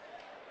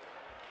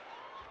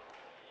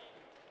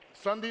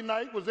 Sunday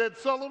night was Ed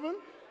Sullivan.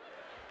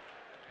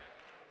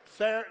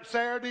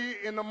 Saturday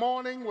in the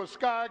morning was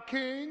Sky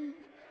King,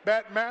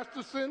 Bat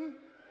Masterson,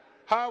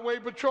 Highway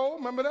Patrol.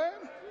 Remember that?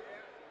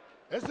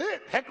 That's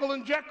it. Heckle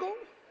and Jekyll,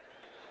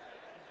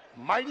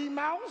 Mighty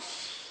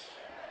Mouse.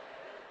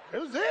 That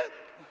was it.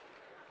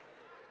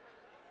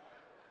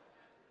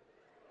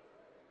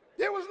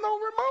 There was no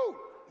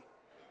remote.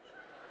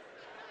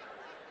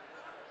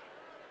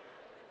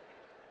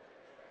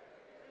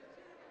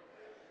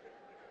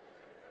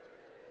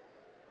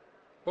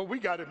 But we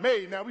got it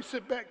made. Now we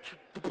sit back.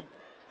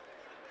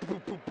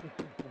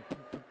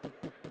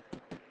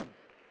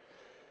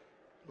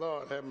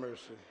 Lord have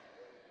mercy.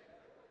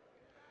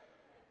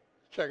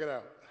 Check it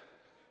out.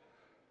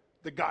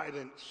 The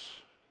guidance.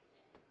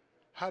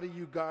 How do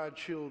you guide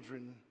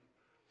children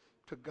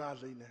to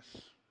godliness?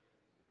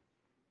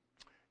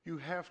 You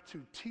have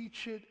to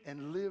teach it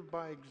and live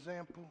by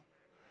example.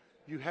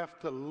 You have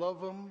to love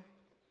them.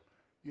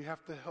 You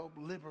have to help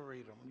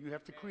liberate them. You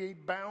have to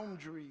create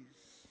boundaries.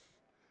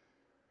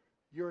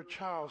 You're a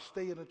child.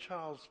 Stay in a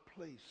child's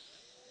place.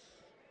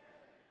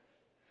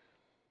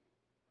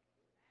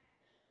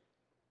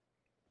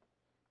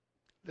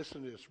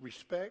 Listen to this.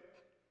 Respect,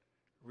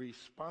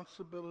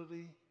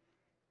 responsibility,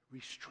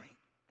 restraint.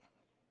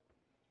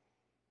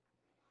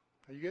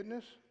 Are you getting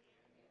this?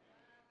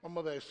 My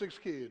mother had 6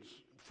 kids.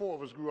 4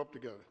 of us grew up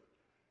together.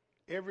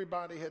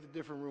 Everybody had a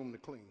different room to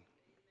clean.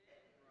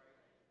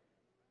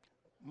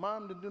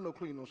 Mom didn't do no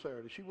cleaning on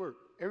Saturday. She worked.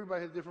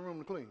 Everybody had a different room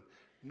to clean.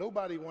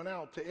 Nobody went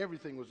out till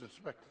everything was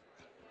inspected.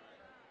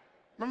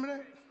 Remember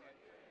that?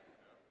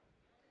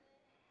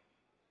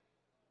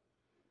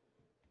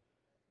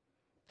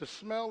 The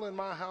smell in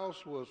my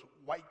house was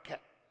white cat.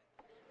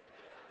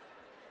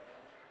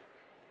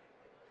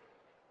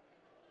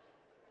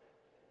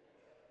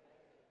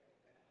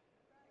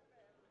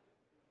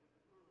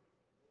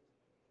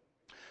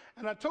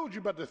 And I told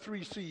you about the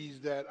 3 C's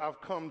that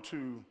I've come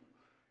to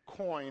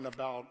coin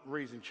about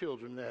raising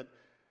children, that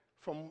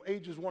from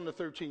ages 1 to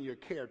 13, you're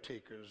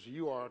caretakers.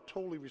 You are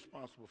totally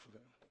responsible for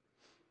them.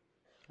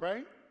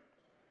 Right?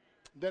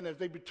 Then as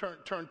they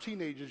turn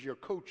teenagers, you're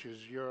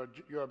coaches. Your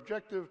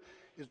objective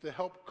is to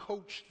help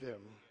coach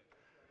them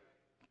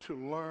to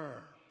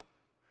learn.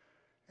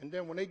 And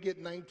then when they get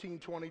 19,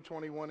 20,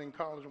 21 in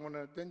college,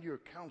 then you're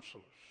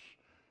counselors.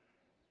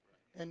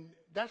 And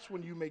that's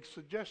when you make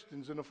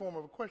suggestions in the form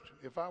of a question.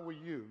 If I were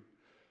you,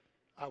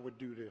 I would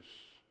do this.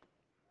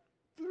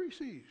 3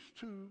 C's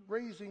to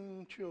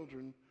raising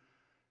children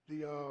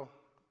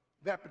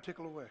that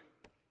particular way.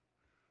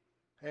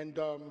 And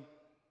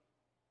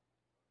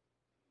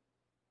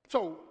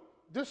so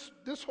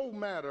this whole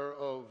matter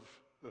of,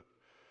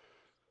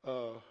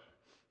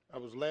 I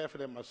was laughing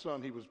at my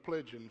son. He was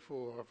pledging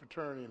for a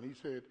fraternity, and he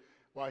said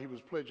while he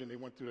was pledging, they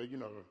went through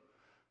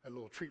that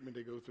little treatment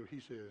they go through. He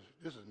says,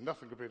 "This is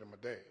nothing compared to my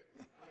dad."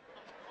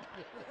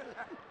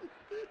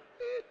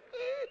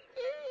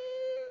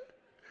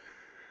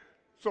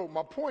 So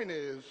my point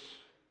is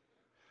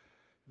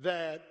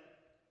that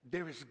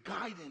there is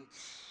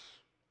guidance,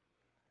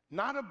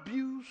 not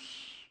abuse,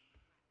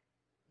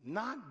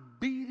 not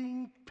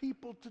beating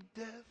people to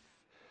death,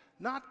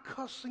 not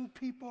cussing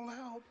people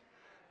out.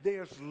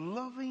 There's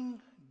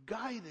loving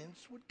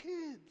guidance with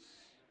kids.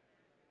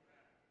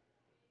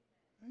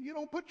 You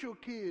don't put your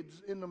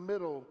kids in the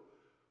middle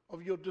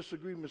of your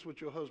disagreements with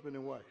your husband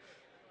and wife.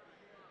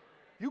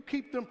 You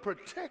keep them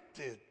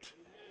protected.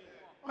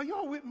 Are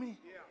y'all with me?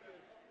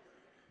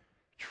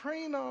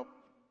 Train up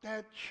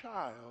that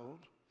child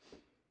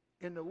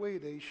in the way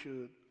they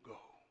should go.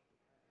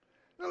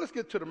 Now let's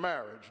get to the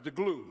marriage, the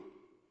glue.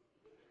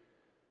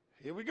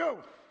 Here we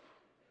go.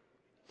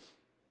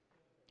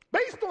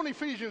 Based on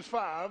Ephesians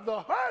 5, the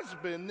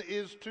husband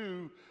is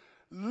to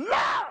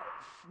love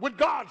with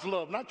God's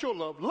love, not your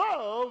love.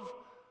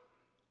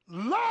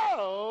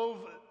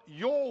 Love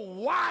your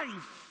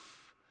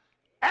wife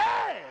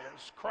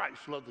as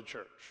Christ loved the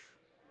church.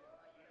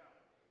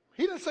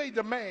 He didn't say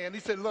demand,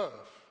 he said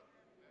love.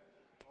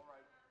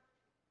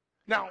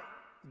 Now,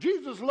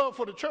 Jesus' love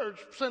for the church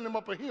sent him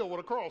up a hill with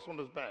a cross on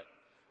his back.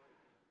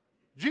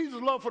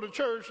 Jesus' love for the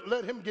church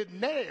let him get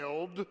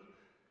nailed,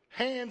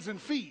 hands and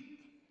feet,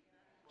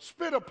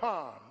 spit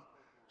upon,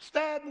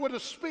 stabbed with a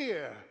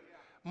spear,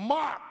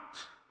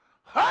 mocked.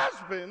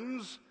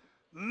 Husbands,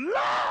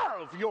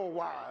 love your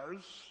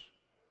wives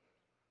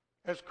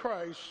as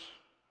Christ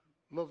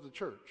loved the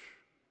church.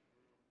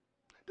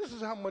 This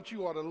is how much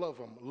you ought to love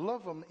them.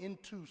 Love them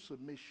into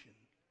submission.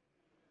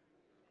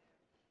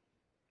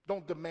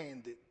 Don't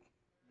demand it.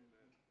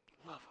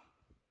 Love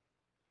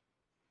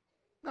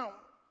them. Now,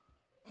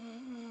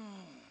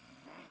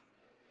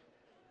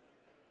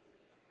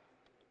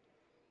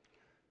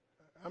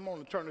 I'm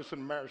going to turn this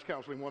into Marriage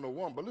Counseling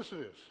 101, but listen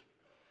to this.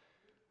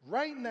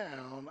 Right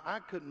now, I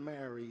could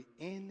marry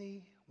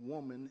any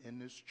woman in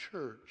this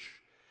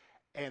church,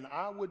 and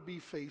I would be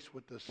faced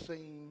with the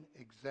same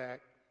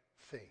exact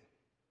thing.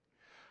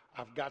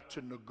 I've got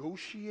to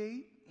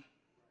negotiate,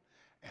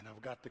 and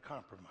I've got to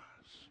compromise.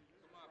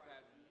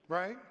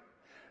 Right?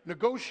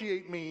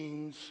 Negotiate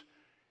means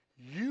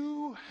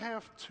you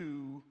have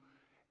to,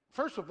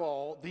 first of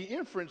all, the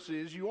inference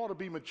is you ought to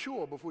be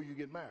mature before you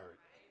get married.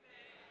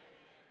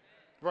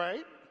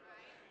 Right?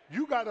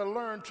 You got to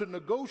learn to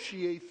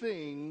negotiate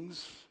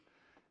things.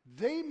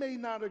 They may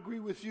not agree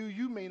with you.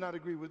 You may not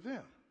agree with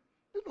them.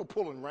 There's no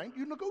pulling rank.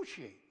 You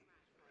negotiate.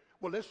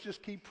 Well, let's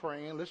just keep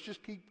praying. Let's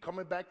just keep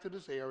coming back to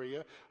this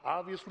area.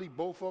 Obviously,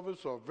 both of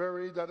us are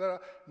very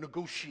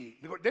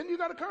negotiate. Then you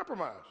got to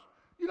compromise.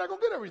 You're not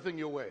going to get everything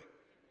your way.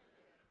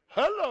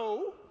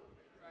 Hello.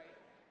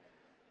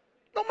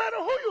 No matter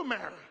who you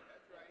marry.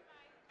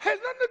 Has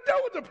nothing to do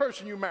with the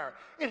person you marry.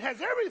 It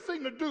has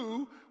everything to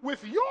do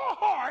with your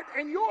heart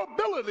and your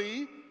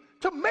ability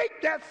to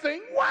make that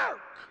thing work.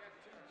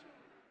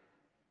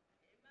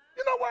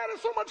 You know why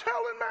there's so much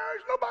hell in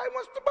marriage? Nobody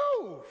wants to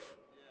move.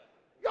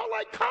 Y'all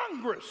like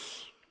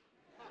Congress.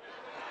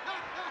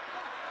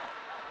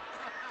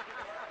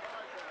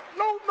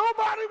 No,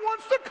 nobody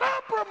wants to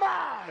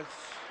compromise.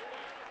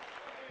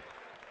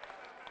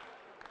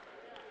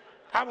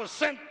 I was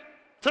sent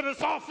to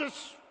this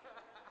office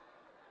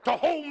to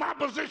hold my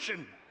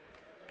position.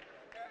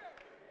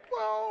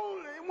 Well,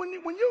 when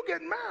you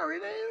get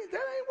married, that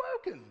ain't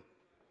working.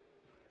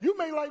 You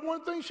may like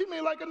one thing, she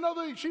may like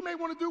another. She may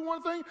want to do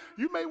one thing,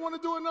 you may want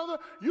to do another.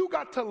 You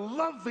got to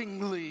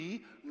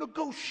lovingly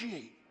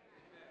negotiate.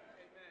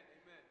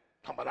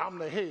 Come on, I'm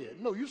the head.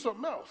 No, you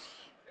something else.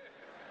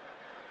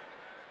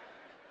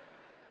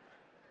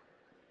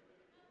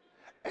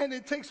 And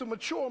it takes a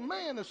mature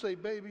man to say,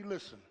 baby,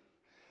 listen,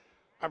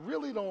 I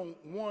really don't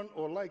want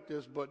or like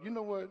this, but you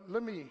know what?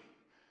 Let me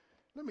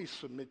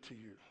submit to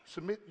you.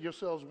 Submit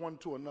yourselves one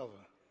to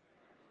another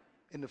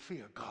in the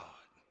fear of God.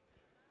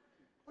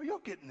 Oh, you're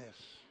getting this.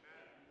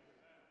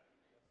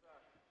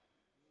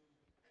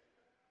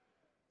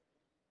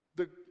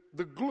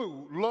 The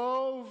glue,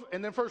 love,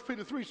 and then 1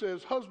 Peter 3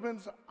 says,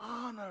 husbands,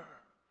 honor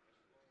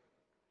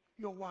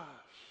your wives.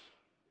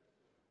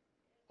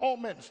 All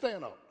men,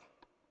 stand up.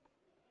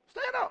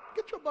 Stand up.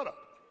 Get your butt up.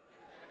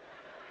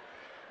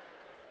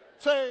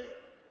 Say,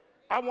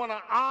 I want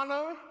to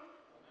honor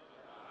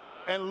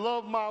and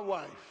love my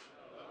wife.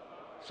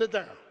 Sit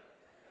down.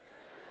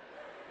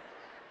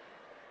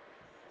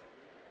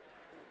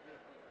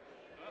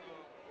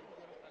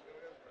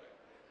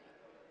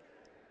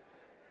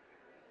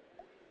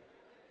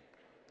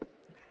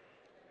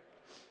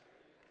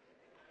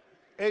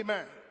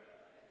 Amen.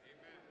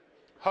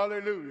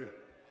 Hallelujah.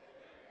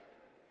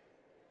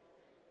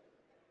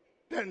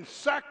 Then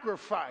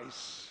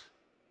sacrifice.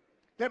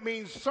 That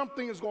means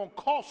something is going to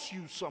cost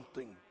you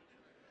something.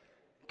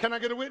 Can I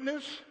get a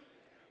witness?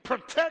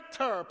 Protect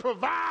her,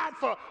 provide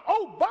for.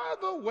 Oh, by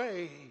the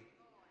way,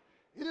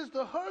 it is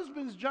the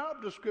husband's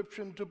job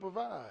description to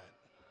provide,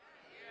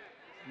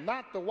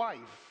 not the wife.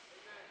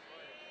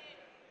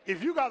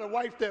 If you got a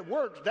wife that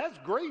works, that's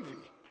gravy.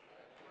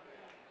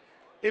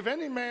 If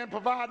any man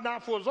provide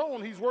not for his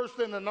own, he's worse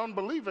than an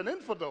unbelieving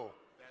infidel.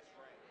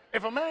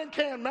 If a man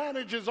can't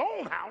manage his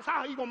own house, how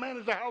are you going to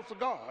manage the house of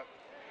God?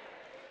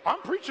 I'm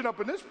preaching up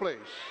in this place.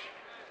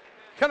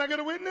 Can I get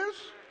a witness?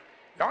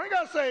 Y'all ain't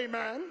got to say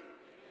amen.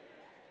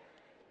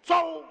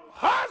 So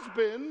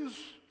husbands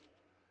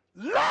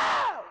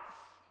love.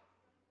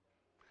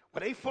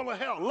 Well, they full of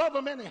hell. Love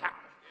them anyhow.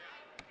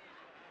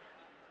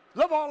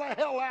 Love all the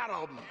hell out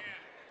of them.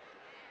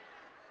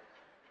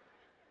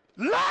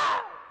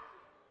 Love.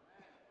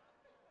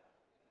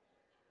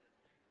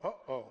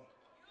 Uh-oh.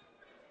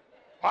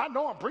 I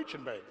know I'm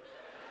preaching, baby.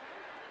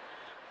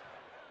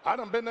 I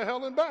done been to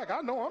hell and back.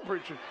 I know I'm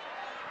preaching.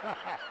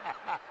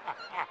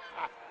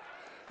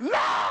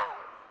 Love.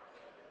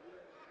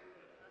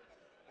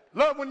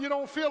 Love when you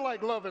don't feel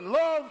like loving.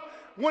 Love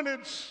when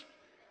it's,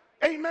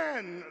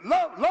 amen.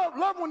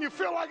 Love when you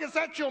feel like it's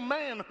at your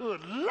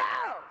manhood. Love.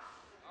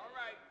 All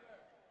right.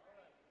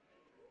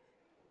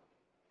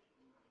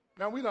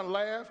 Now we done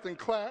laughed and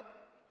clapped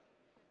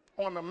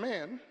on the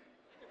men.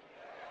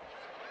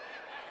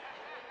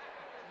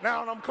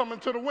 Now I'm coming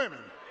to the women.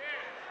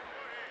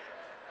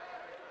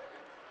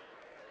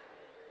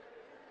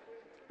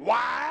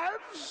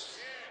 Wives,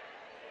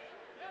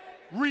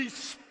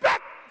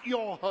 respect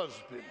your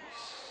husbands.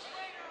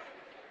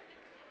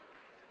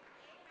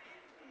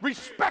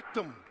 Respect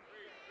them.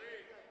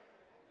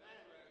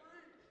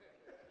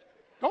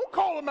 Don't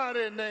call them out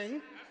their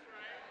name.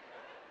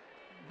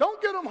 Don't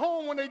get them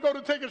home when they go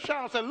to take a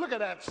shower and say, look at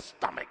that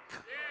stomach.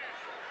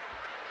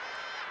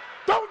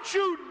 Don't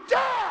you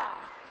dare.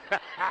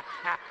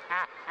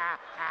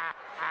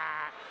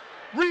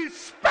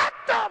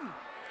 Respect them.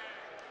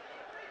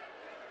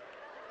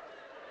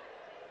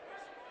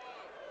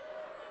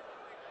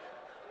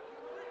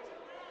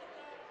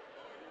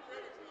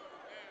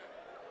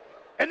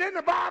 And then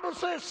the Bible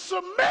says,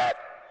 submit.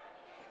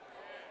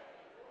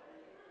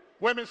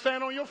 Women,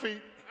 stand on your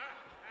feet.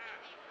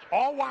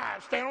 All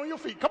wives, stand on your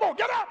feet. Come on,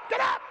 get up, get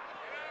up.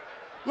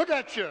 Look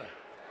at you.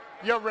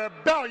 You're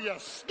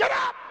rebellious. Get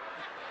up.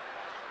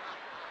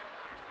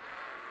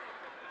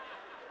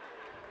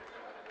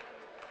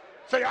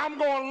 Say, I'm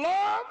going to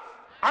love.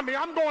 I'm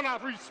going to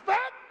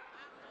respect.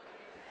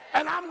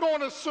 And I'm going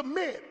to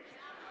submit.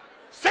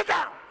 Sit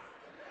down.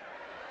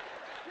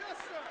 Yes,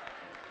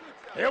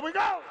 sir. Here we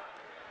go.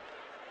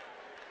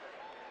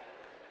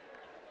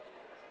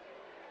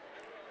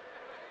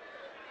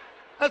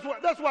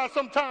 That's why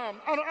sometimes,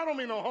 I don't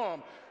mean no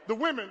harm. The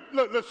women,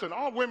 look, listen,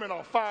 our women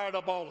are fired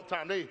up all the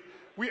time.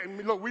 We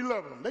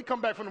love them. They come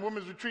back from the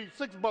women's retreat,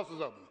 6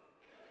 buses of them.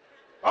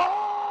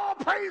 Oh,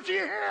 praise ye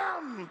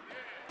him.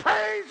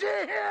 Praise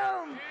ye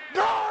him.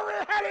 Glory,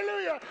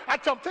 hallelujah. I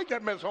tell them, take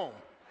that mess home.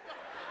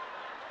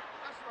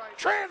 That's right.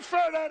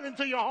 Transfer that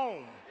into your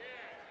home.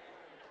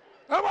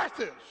 Now watch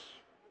this.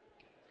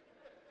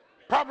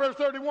 Proverbs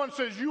 31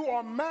 says, you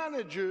are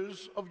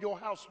managers of your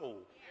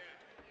household.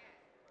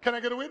 Can I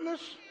get a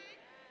witness?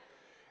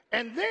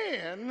 And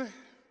then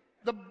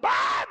the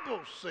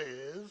Bible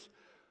says,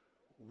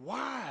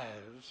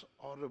 wives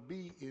ought to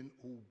be in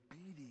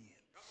obedience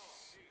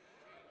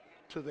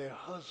to their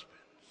husbands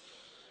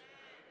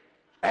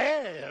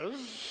as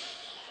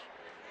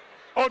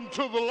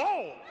unto the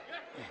Lord.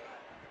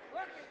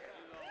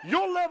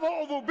 Your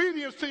level of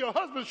obedience to your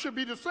husband should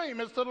be the same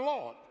as to the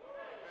Lord.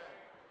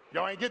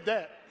 Y'all ain't get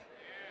that.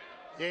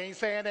 You ain't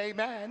saying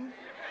amen.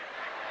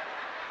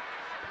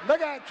 Look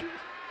at you.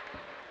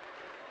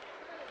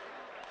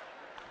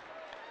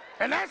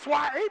 And that's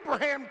why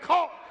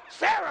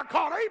Sarah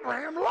called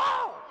Abraham Lord.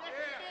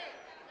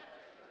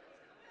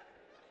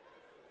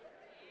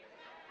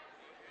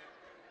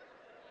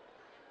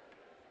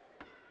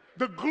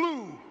 The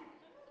glue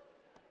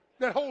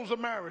that holds a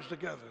marriage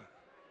together.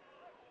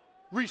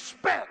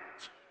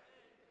 Respect.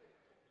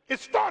 It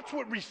starts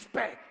with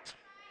respect.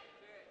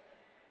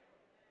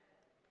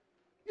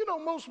 You know,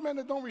 most men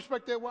that don't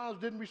respect their wives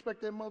didn't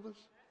respect their mothers.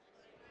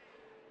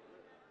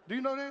 Do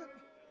you know that?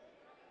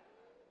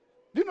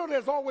 Do you know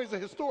there's always a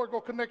historical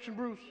connection,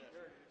 Bruce?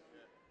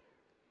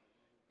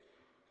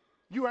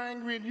 You're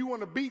angry and you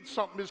want to beat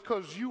something is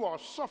because you are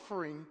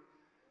suffering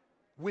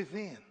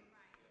within.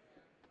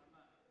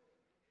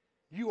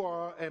 You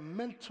are a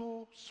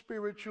mental,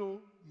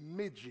 spiritual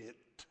midget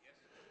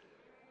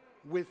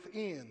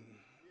within.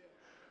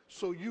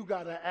 So you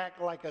got to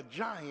act like a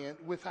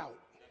giant without.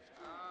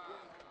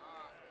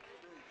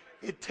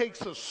 It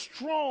takes a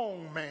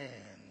strong man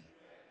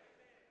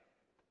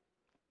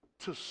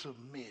to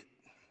submit.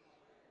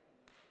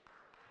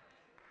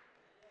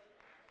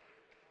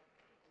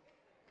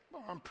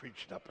 Oh, I'm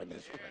preaching up in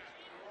this place.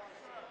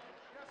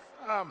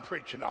 I'm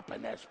preaching up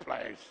in this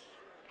place.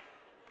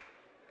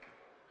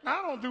 Now,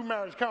 I don't do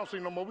marriage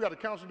counseling no more. We got a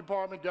counseling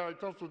department. Gary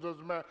Tunstall does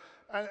the marriage.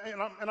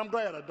 And I'm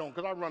glad I don't,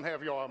 because I run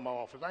half y'all in my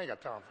office. I ain't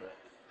got time for that.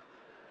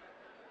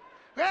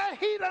 Well,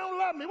 he don't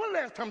love me. When the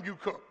last time you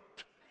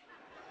cooked?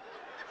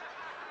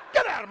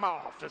 Get out of my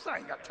office. I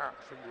ain't got time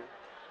for you.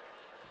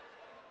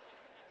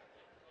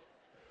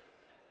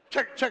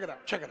 Check it out.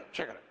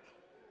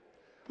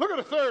 Look at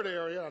the third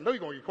area. I know you're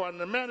going to get quiet. In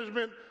the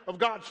management of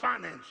God's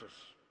finances.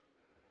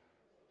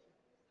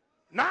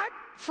 Not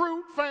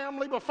fruit,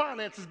 family, but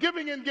finances.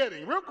 Giving and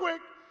getting. Real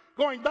quick,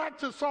 going back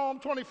to Psalm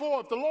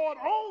 24, if the Lord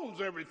owns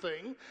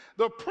everything,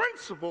 the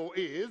principle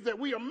is that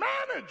we are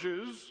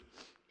managers.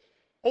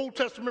 Old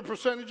Testament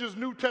percentages,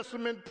 New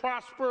Testament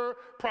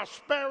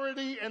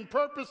prosperity and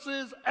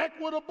purposes,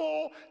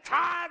 equitable,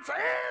 tithes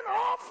and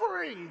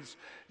offerings.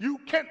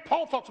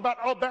 Paul talks about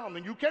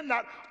abounding. You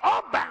cannot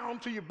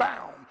abound till you're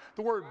bound.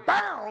 The word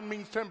bound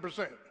means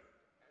 10%.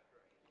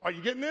 Are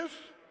you getting this?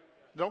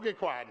 Don't get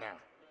quiet now.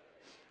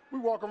 We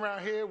walk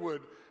around here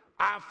with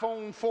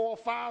iPhone 4,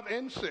 5,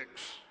 and 6. Yes,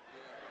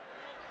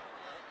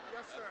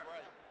 sir.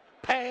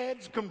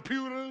 Pads,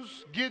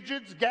 computers,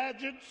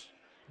 gadgets,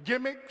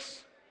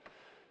 gimmicks,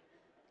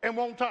 and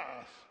won't tithe.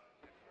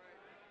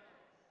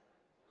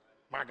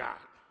 My God.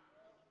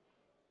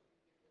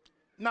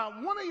 Now,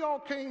 one of y'all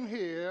came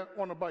here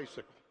on a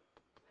bicycle.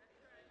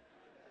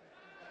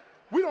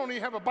 We don't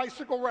even have a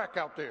bicycle rack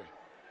out there.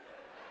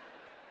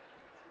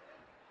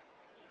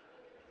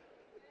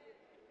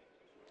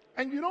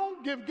 And you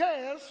don't give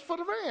gas for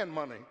the van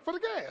money, for the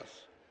gas.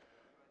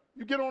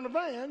 You get on the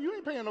van, you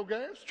ain't paying no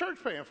gas. Church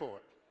paying for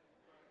it.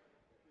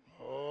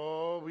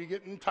 Oh, we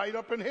getting tight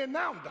up in here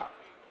now, Doc.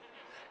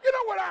 You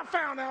know what I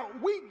found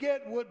out? We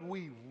get what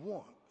we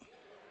want.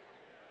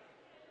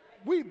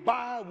 We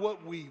buy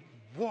what we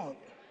want.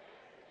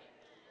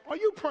 Are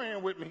you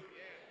praying with me?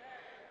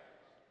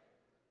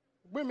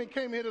 Women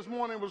came here this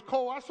morning, it was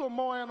cold. I saw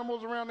more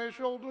animals around their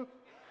shoulder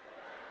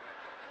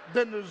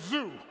than the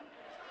zoo.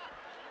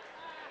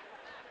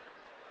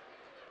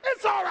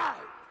 It's all right.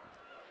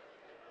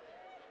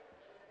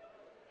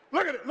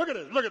 Look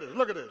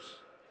at this.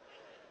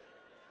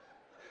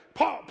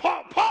 Paul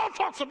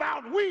talks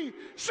about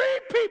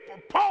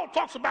Paul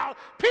talks about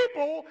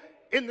people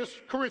in this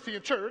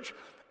Corinthian church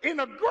in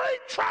a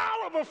great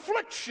trial of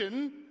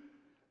affliction,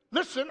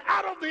 listen,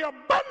 out of the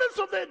abundance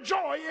of their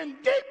joy and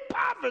deep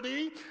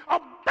poverty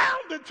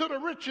abounded to the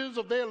riches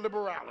of their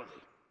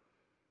liberality.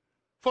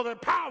 For their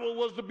power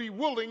was to be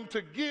willing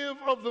to give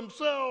of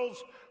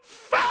themselves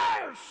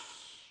first.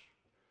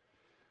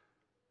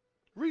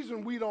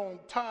 Reason we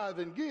don't tithe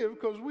and give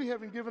because we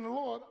haven't given the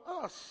Lord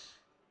us.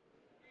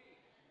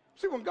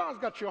 See, when God's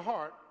got your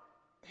heart,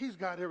 he's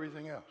got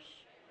everything else.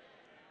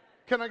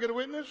 Can I get a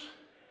witness?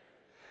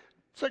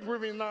 2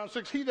 Corinthians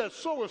 9:6, he that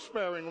soweth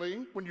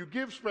sparingly, when you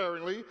give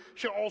sparingly,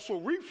 shall also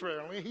reap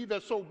sparingly. He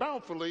that sow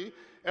bountifully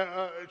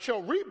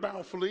shall reap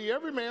bountifully.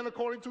 Every man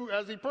according to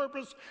as he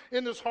purposed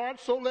in his heart,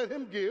 so let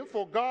him give.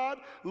 For God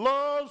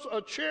loves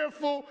a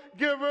cheerful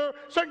giver.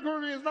 2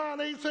 Corinthians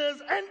 9:8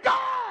 says, and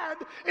God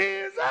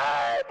is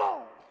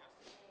able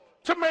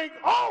to make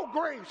all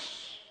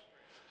grace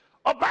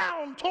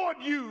abound toward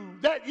you,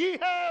 that ye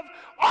have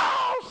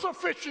all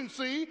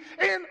sufficiency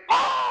in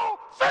all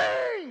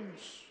things.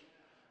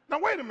 Now,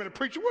 wait a minute,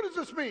 preacher. What does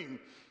this mean?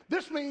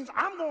 This means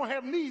I'm going to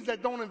have needs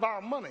that don't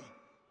involve money.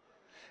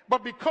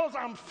 But because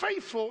I'm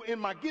faithful in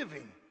my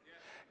giving,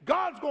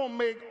 God's going to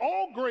make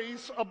all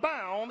grace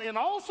abound in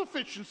all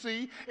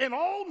sufficiency, in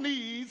all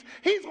needs.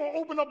 He's going to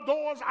open up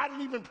doors I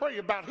didn't even pray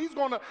about. He's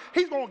going to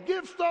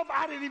give stuff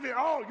I didn't even,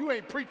 oh, you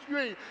ain't preach, you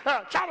ain't,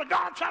 child of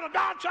God, child of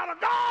God, child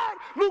of God.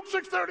 Luke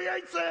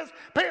 6:38 says,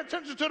 pay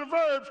attention to the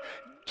verbs,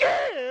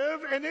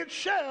 give and it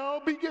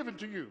shall be given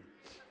to you.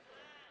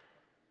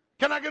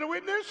 Can I get a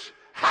witness?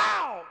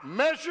 How?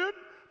 Measured,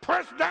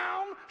 pressed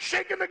down,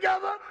 shaken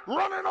together,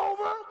 running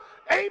over,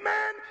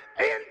 amen,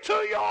 into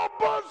your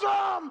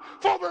bosom.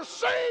 For the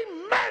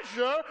same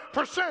measure,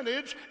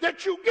 percentage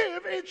that you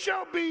give, it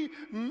shall be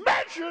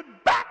measured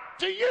back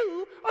to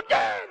you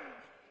again.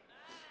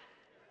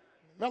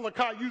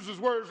 Malachi uses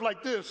words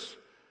like this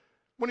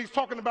when he's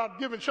talking about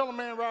giving. Shall a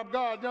man rob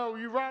God? No,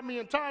 you rob me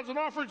in tithes and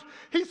offerings.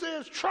 He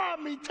says, try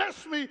me,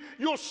 test me,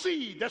 your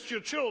seed, that's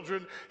your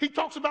children. He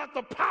talks about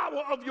the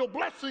power of your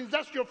blessings,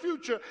 that's your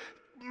future.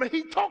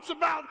 He talks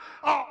about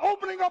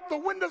opening up the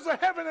windows of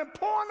heaven and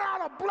pouring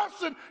out a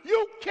blessing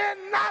you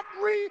cannot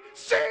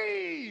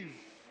receive.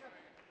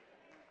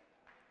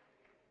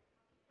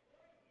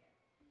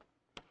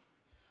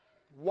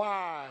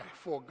 Why?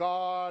 For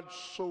God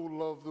so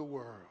loved the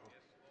world.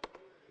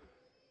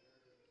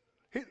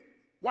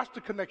 Watch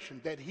the connection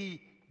that he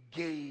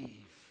gave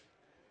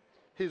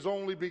his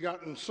only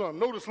begotten son.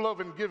 Notice love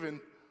and giving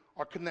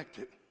are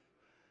connected.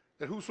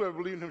 That whosoever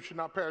believes in him should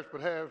not perish but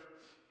have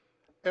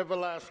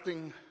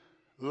everlasting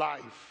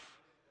life.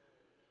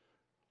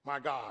 My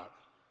God.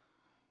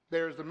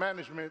 There is the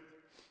management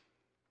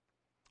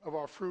of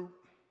our fruit,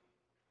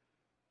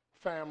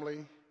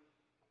 family,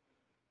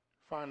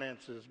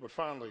 finances, but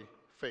finally,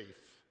 faith.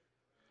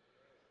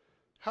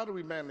 How do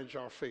we manage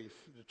our faith?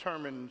 It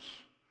determines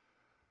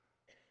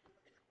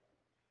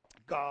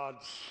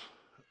God's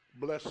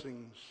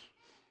blessings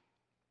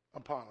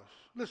upon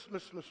us. Listen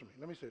to me.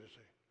 Let me say this to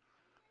you.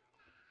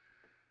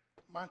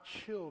 My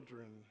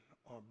children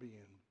are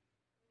being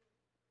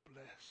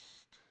blessed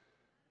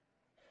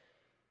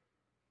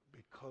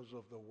because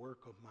of the work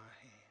of my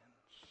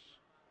hands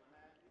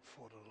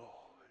for the Lord.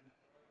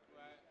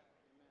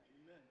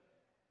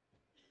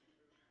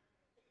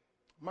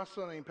 My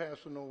son ain't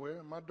passing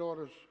nowhere. My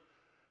daughters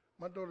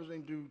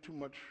ain't do too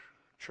much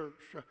church.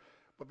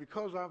 But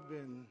because I've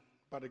been,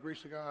 by the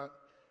grace of God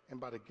and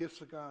by the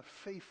gifts of God,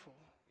 faithful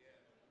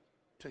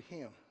to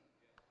him,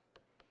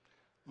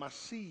 my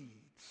seeds,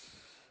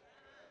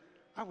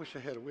 I wish I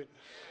had a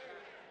witness.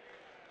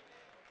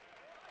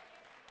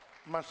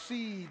 My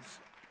seeds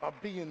are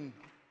being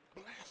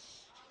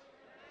blessed.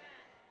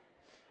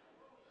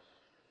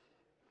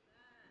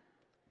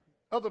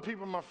 Other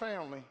people in my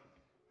family,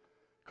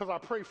 because I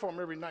pray for them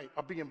every night,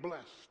 are being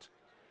blessed.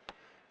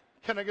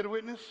 Can I get a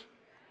witness?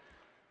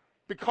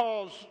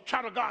 Because,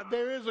 child of God,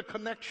 there is a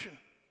connection.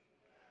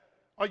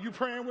 Are you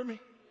praying with me?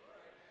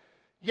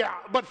 Yeah,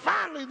 but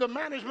finally, the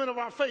management of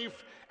our faith,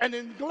 and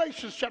in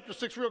Galatians chapter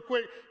 6, real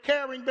quick,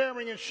 caring,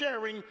 bearing, and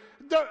sharing,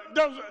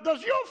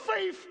 does your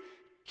faith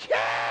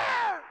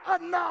care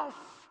enough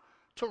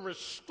to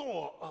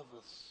restore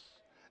others?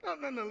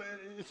 No.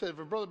 It said, if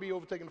a brother be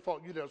overtaken in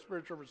fault, you that are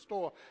spiritual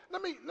restore.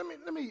 Let me,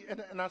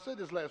 and I said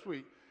this last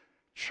week,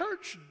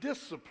 church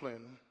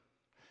discipline,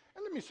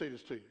 and let me say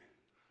this to you.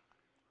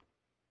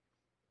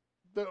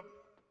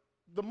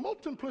 The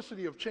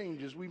multiplicity of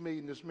changes we made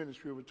in this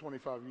ministry over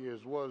 25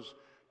 years was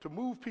to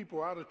move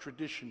people out of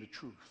tradition to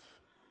truth.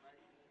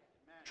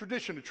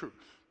 Tradition to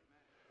truth.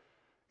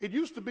 It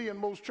used to be in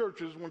most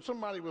churches, when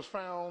somebody was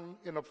found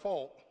in a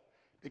fault,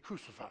 they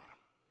crucified them.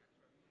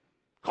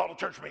 Called a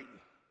church meeting.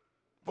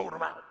 Vote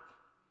them out.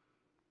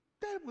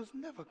 That was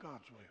never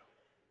God's will.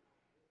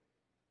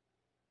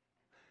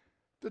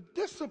 The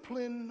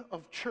discipline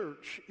of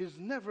church is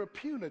never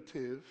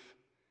punitive.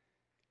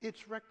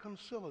 It's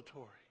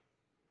reconciliatory.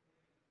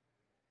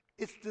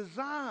 It's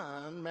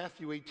designed,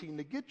 Matthew 18,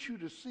 to get you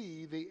to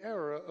see the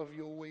error of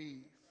your ways.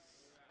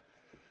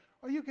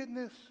 Are you getting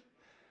this?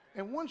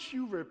 And once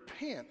you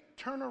repent,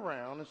 turn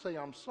around and say,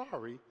 I'm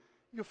sorry,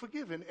 you're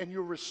forgiven and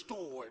you're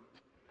restored.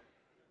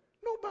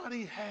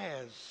 Nobody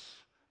has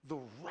the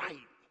right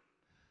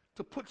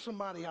to put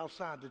somebody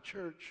outside the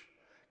church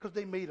because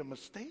they made a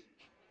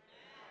mistake,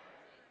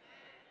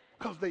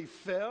 because they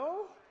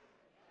fell.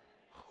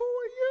 Who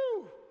are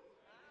you?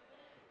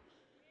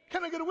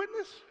 Can I get a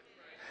witness?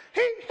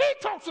 He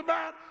talks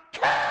about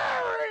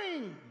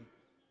caring.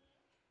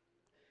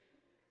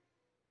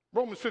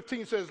 Romans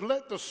 15 says,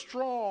 let the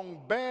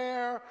strong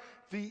bear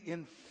the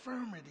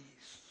infirmities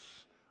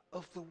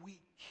of the weak.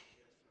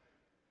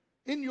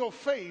 In your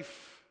faith,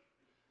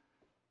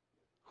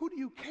 who do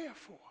you care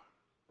for?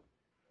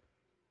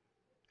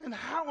 And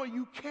how are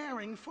you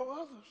caring for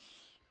others?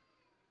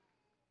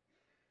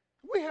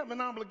 We have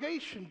an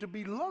obligation to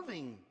be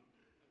loving.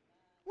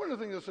 One of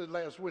the things I said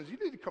last Wednesday,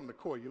 you need to come to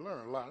CORE, you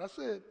learn a lot. I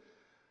said,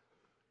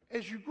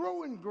 as you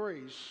grow in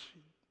grace,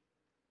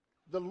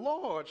 the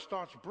Lord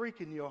starts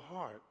breaking your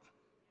heart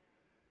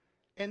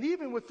And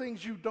even with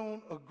things you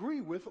don't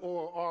agree with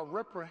or are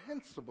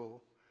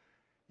reprehensible,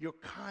 you're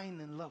kind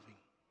and loving.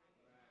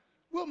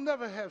 We'll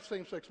never have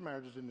same-sex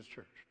marriages in this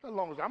church, as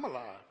long as I'm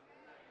alive.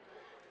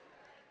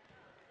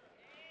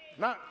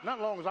 Not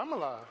long as I'm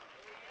alive.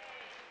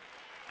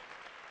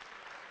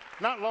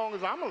 Not long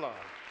as I'm alive.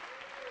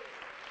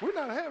 We're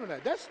not having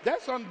that.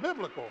 That's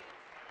unbiblical.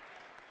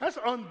 That's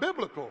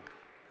unbiblical.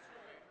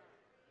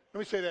 Let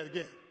me say that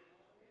again.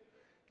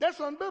 That's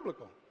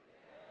unbiblical.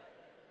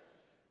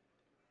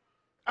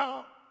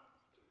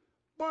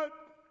 But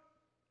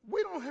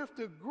we don't have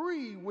to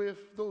agree with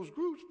those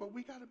groups, but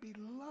we got to be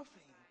loving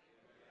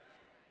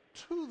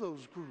to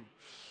those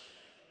groups.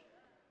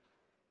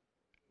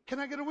 Can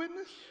I get a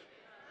witness?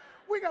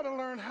 We got to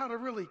learn how to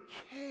really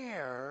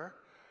care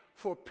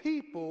for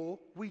people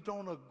we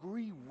don't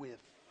agree with.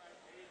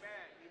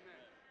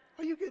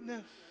 Are you getting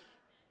this?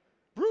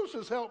 Bruce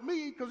has helped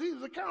me because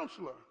he's a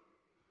counselor.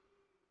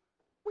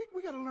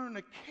 We got to learn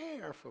to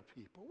care for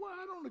people. Well,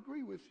 I don't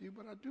agree with you,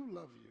 but I do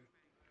love you.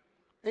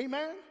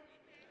 Amen?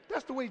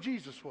 That's the way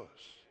Jesus was.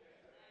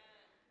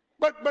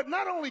 But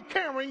not only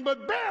caring,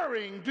 but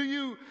bearing. Do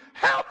you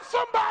help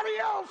somebody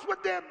else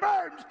with their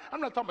burdens?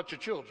 I'm not talking about your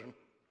children.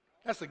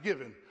 That's a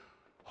given.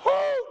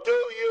 Who do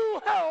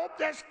you help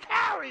that's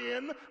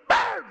carrying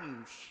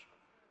burdens?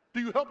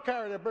 Do you help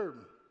carry their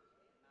burden?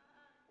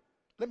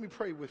 Let me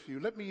pray with you.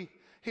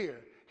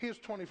 Here's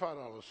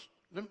 $25.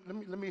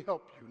 Let me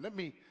help you. Let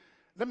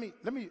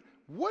me,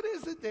 what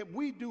is it that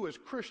we do as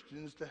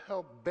Christians to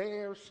help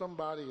bear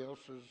somebody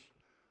else's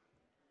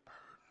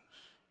burdens?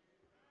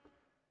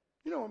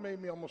 You know what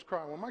made me almost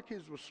cry? When my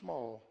kids were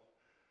small,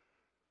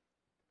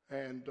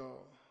 and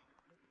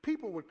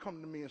people would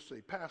come to me and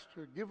say,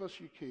 Pastor, give us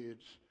your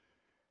kids,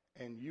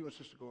 and you and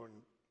Sister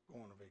Gordon go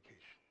on a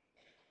vacation.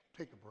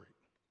 Take a break.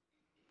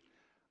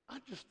 I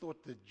just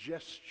thought the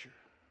gesture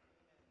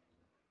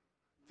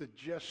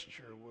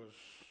was,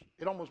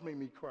 it almost made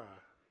me cry.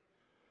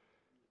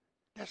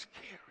 That's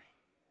caring.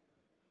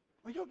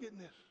 Are y'all getting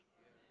this?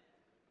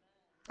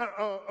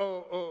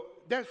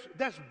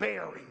 That's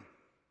bearing.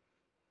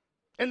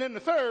 And then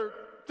the third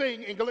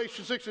thing in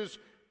Galatians 6 is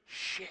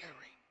sharing.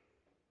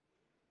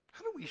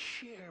 How do we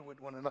share with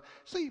one another?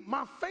 See,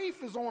 my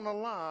faith is on the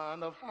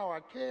line of how I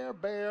care,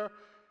 bear,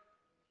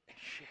 and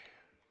share.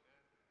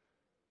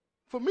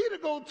 For me to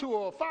go to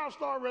a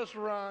 5-star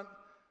restaurant,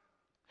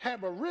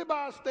 have a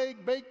ribeye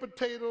steak, baked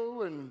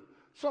potato, and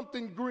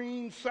something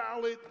green,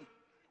 salad,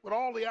 with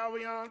all the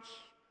ambiance,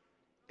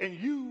 and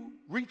you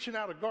reaching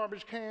out of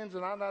garbage cans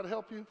and I not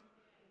help you,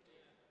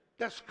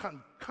 that's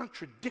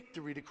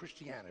contradictory to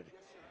Christianity.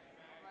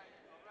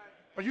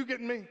 Are you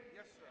getting me? Yes,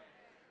 sir.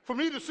 For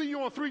me to see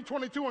you on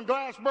 322 in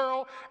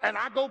Glassboro and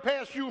I go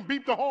past you and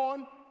beep the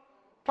horn,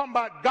 talking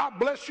about God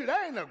bless you,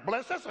 that ain't a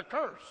bless, that's a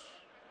curse.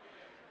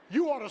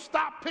 You ought to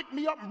stop, pick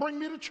me up, and bring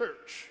me to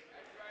church.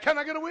 Can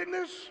I get a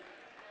witness?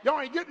 Y'all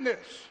ain't getting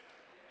this.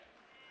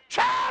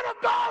 Child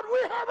of God, we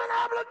have an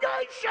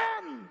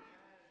obligation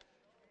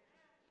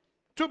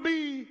to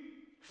be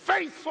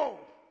faithful.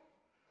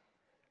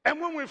 And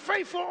when we're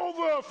faithful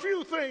over a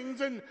few things,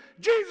 and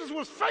Jesus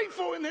was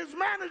faithful in his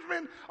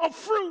management of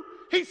fruit,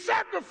 he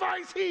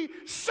sacrificed, he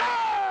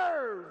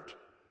served.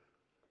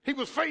 He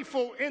was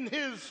faithful in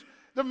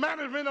the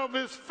management of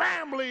his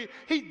family.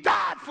 He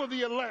died for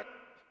the elect.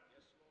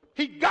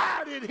 He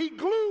guided, he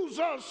glues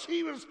us.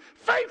 He was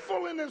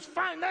faithful in his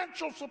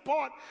financial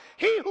support.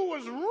 He who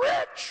was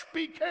rich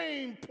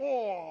became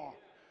poor.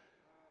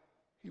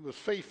 He was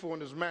faithful in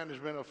his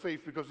management of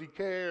faith because he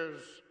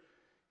cares,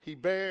 he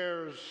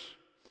bears,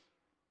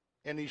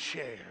 and he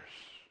shares.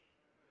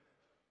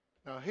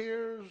 Now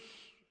here's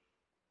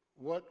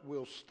what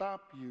will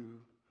stop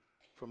you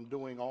from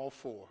doing all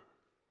four.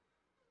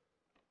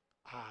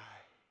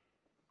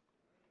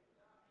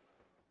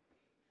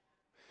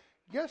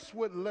 Guess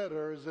what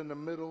letter is in the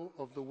middle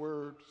of the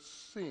word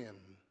sin?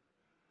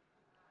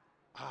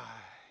 I.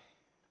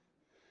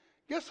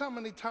 Guess how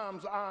many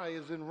times I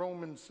is in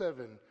Romans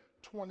 7?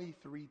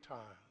 23 times.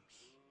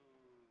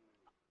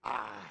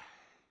 I.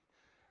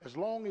 As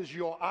long as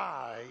your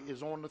eye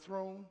is on the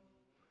throne,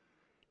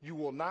 you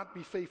will not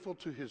be faithful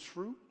to his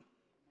fruit,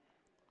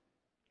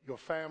 your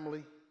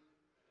family,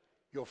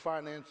 your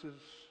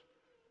finances,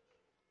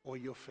 or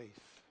your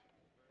faith.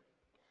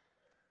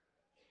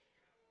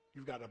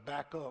 You've got to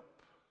back up.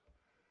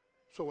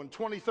 So in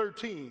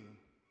 2013,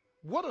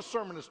 what a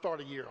sermon to start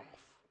a year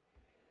off.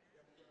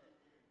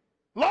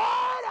 Lord,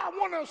 I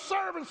want to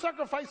serve and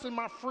sacrifice in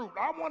my fruit.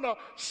 I want to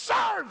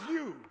serve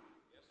you.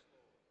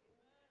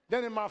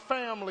 Then in my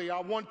family, I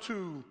want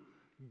to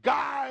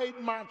guide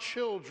my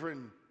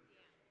children,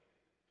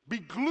 be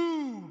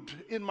glued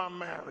in my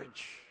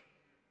marriage.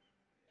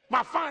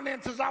 My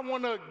finances, I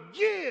want to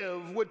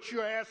give what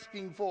you're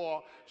asking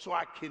for so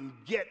I can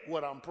get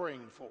what I'm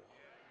praying for.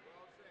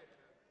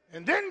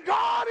 And then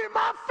God, in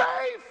my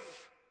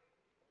faith,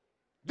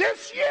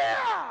 this year,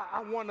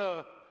 I want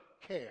to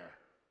care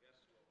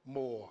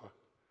more,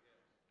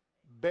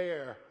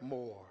 bear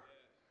more,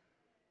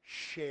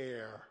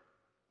 share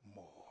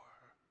more.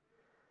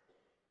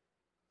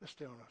 Let's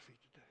stay on our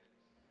feet today.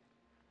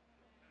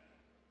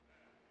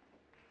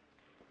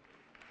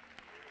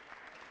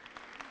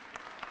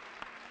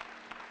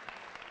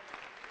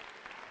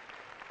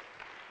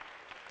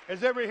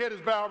 As every head is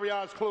bowed, every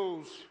eye is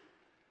closed,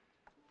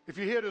 if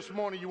you're here this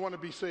morning, you want to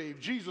be saved.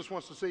 Jesus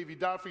wants to save you. He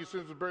died for your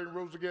sins, was buried, and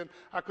rose again.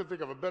 I couldn't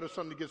think of a better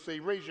son to get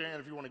saved. Raise your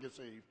hand if you want to get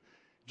saved.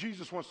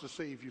 Jesus wants to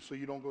save you so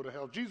you don't go to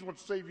hell. Jesus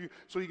wants to save you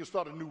so he can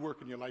start a new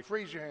work in your life.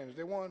 Raise your hand. Is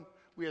there one?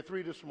 We had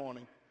 3 this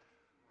morning.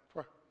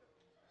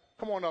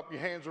 Come on up.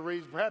 Your hands are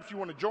raised. Perhaps you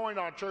want to join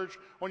our church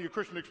on your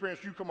Christian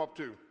experience. You come up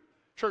too.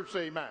 Church,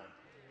 say amen.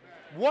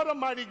 What a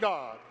mighty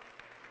God.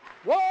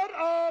 What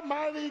a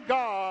mighty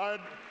God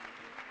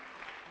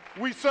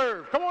we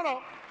serve. Come on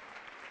up.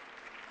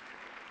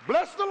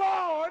 Bless the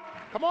Lord.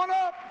 Come on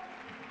up.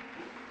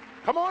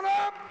 Come on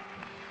up.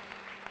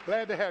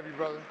 Glad to have you,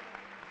 brother.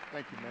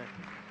 Thank you, man.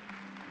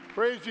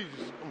 Praise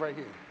Jesus. I'm right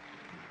here.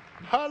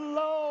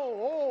 Hello.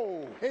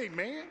 Oh, hey,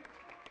 man.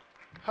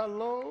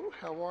 Hello.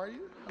 How are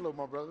you? Hello,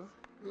 my brother.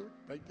 Good.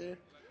 Right there.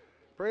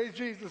 Praise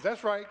Jesus.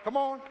 That's right. Come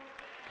on.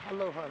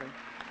 Hello, honey.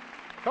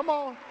 Come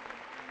on.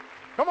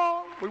 Come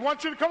on. We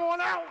want you to come on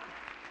out.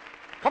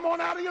 Come on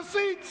out of your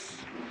seats.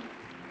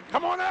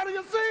 Come on out of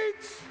your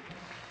seats.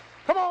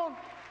 Come on.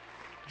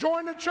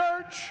 Join the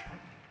church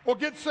or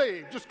get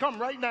saved. Just come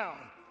right now.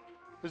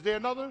 Is there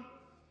another?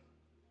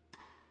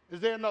 Is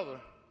there another?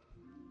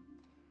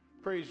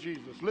 Praise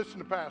Jesus. Listen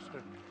to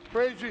Pastor.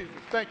 Praise Jesus.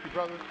 Thank you,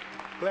 brother.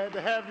 Glad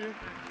to have you.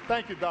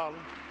 Thank you,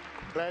 darling.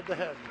 Glad to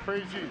have you.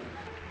 Praise Jesus.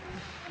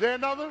 Is there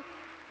another?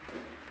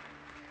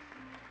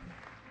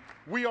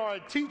 We are a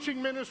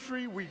teaching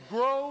ministry. We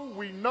grow,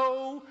 we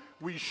know,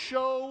 we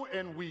show,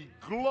 and we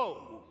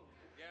glow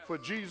for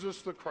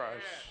Jesus the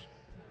Christ.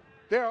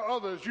 There are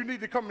others. You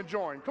need to come and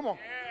join. Come on.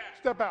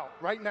 Step out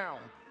right now.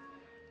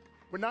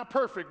 We're not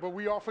perfect, but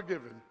we are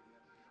forgiven.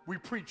 We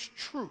preach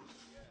truth.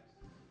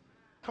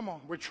 Come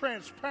on. We're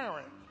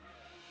transparent.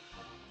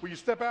 Will you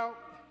step out?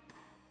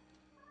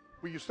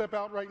 Will you step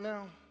out right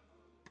now?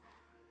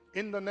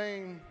 In the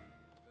name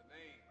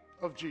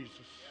of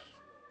Jesus.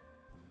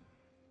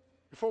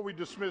 Before we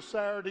dismiss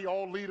Saturday,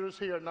 all leaders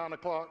here at 9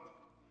 o'clock,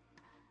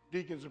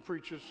 deacons and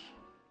preachers.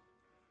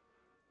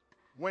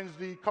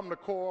 Wednesday, come to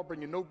core,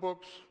 bring your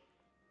notebooks.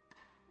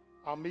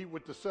 I'll meet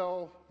with the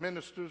cell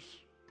ministers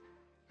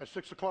at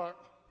 6 o'clock.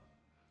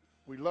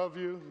 We love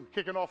you. We're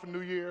kicking off a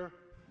new year.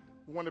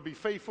 We want to be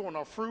faithful in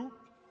our fruit,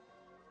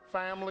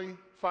 family,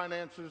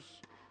 finances,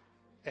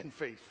 and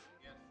faith.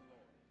 Yes,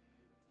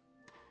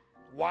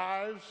 Lord.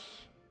 Wives,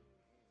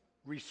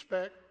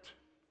 respect,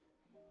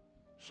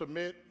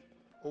 submit,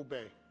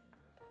 obey.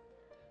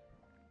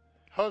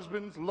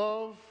 Husbands,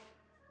 love,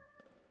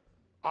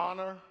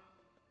 honor,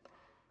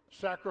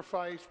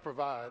 sacrifice,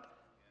 provide.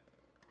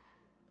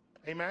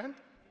 Amen? Amen?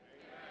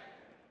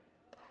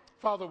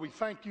 Father, we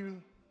thank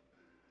you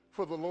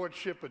for the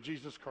lordship of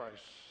Jesus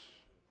Christ.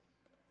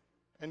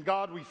 And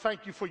God, we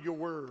thank you for your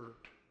word.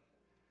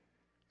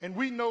 And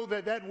we know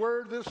that that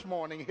word this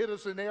morning hit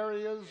us in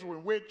areas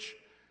in which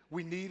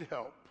we need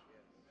help.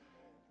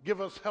 Give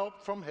us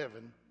help from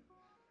heaven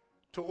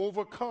to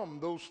overcome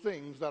those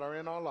things that are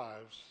in our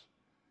lives.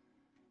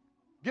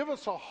 Give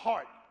us a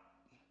heart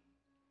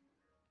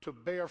to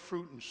bear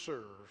fruit and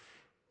serve.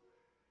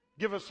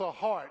 Give us a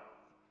heart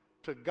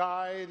to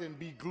guide and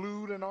be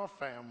glued in our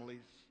families.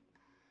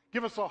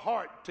 Give us a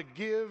heart to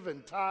give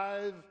and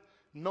tithe,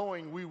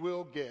 knowing we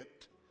will get.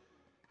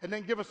 And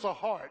then give us a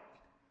heart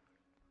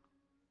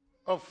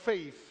of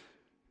faith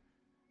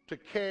to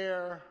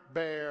care,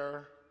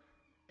 bear,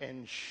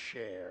 and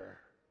share.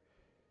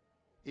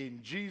 In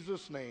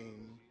Jesus'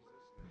 name.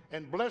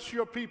 And bless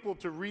your people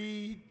to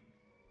read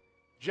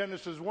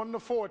Genesis 1 to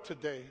 4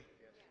 today.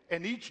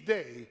 And each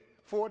day,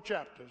 4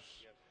 chapters.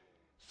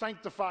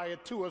 Sanctify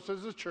it to us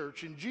as a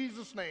church. In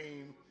Jesus'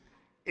 name,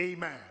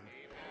 amen.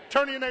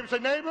 Turn to your neighbor and say,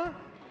 neighbor,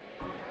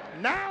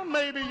 now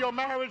maybe your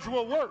marriage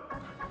will work.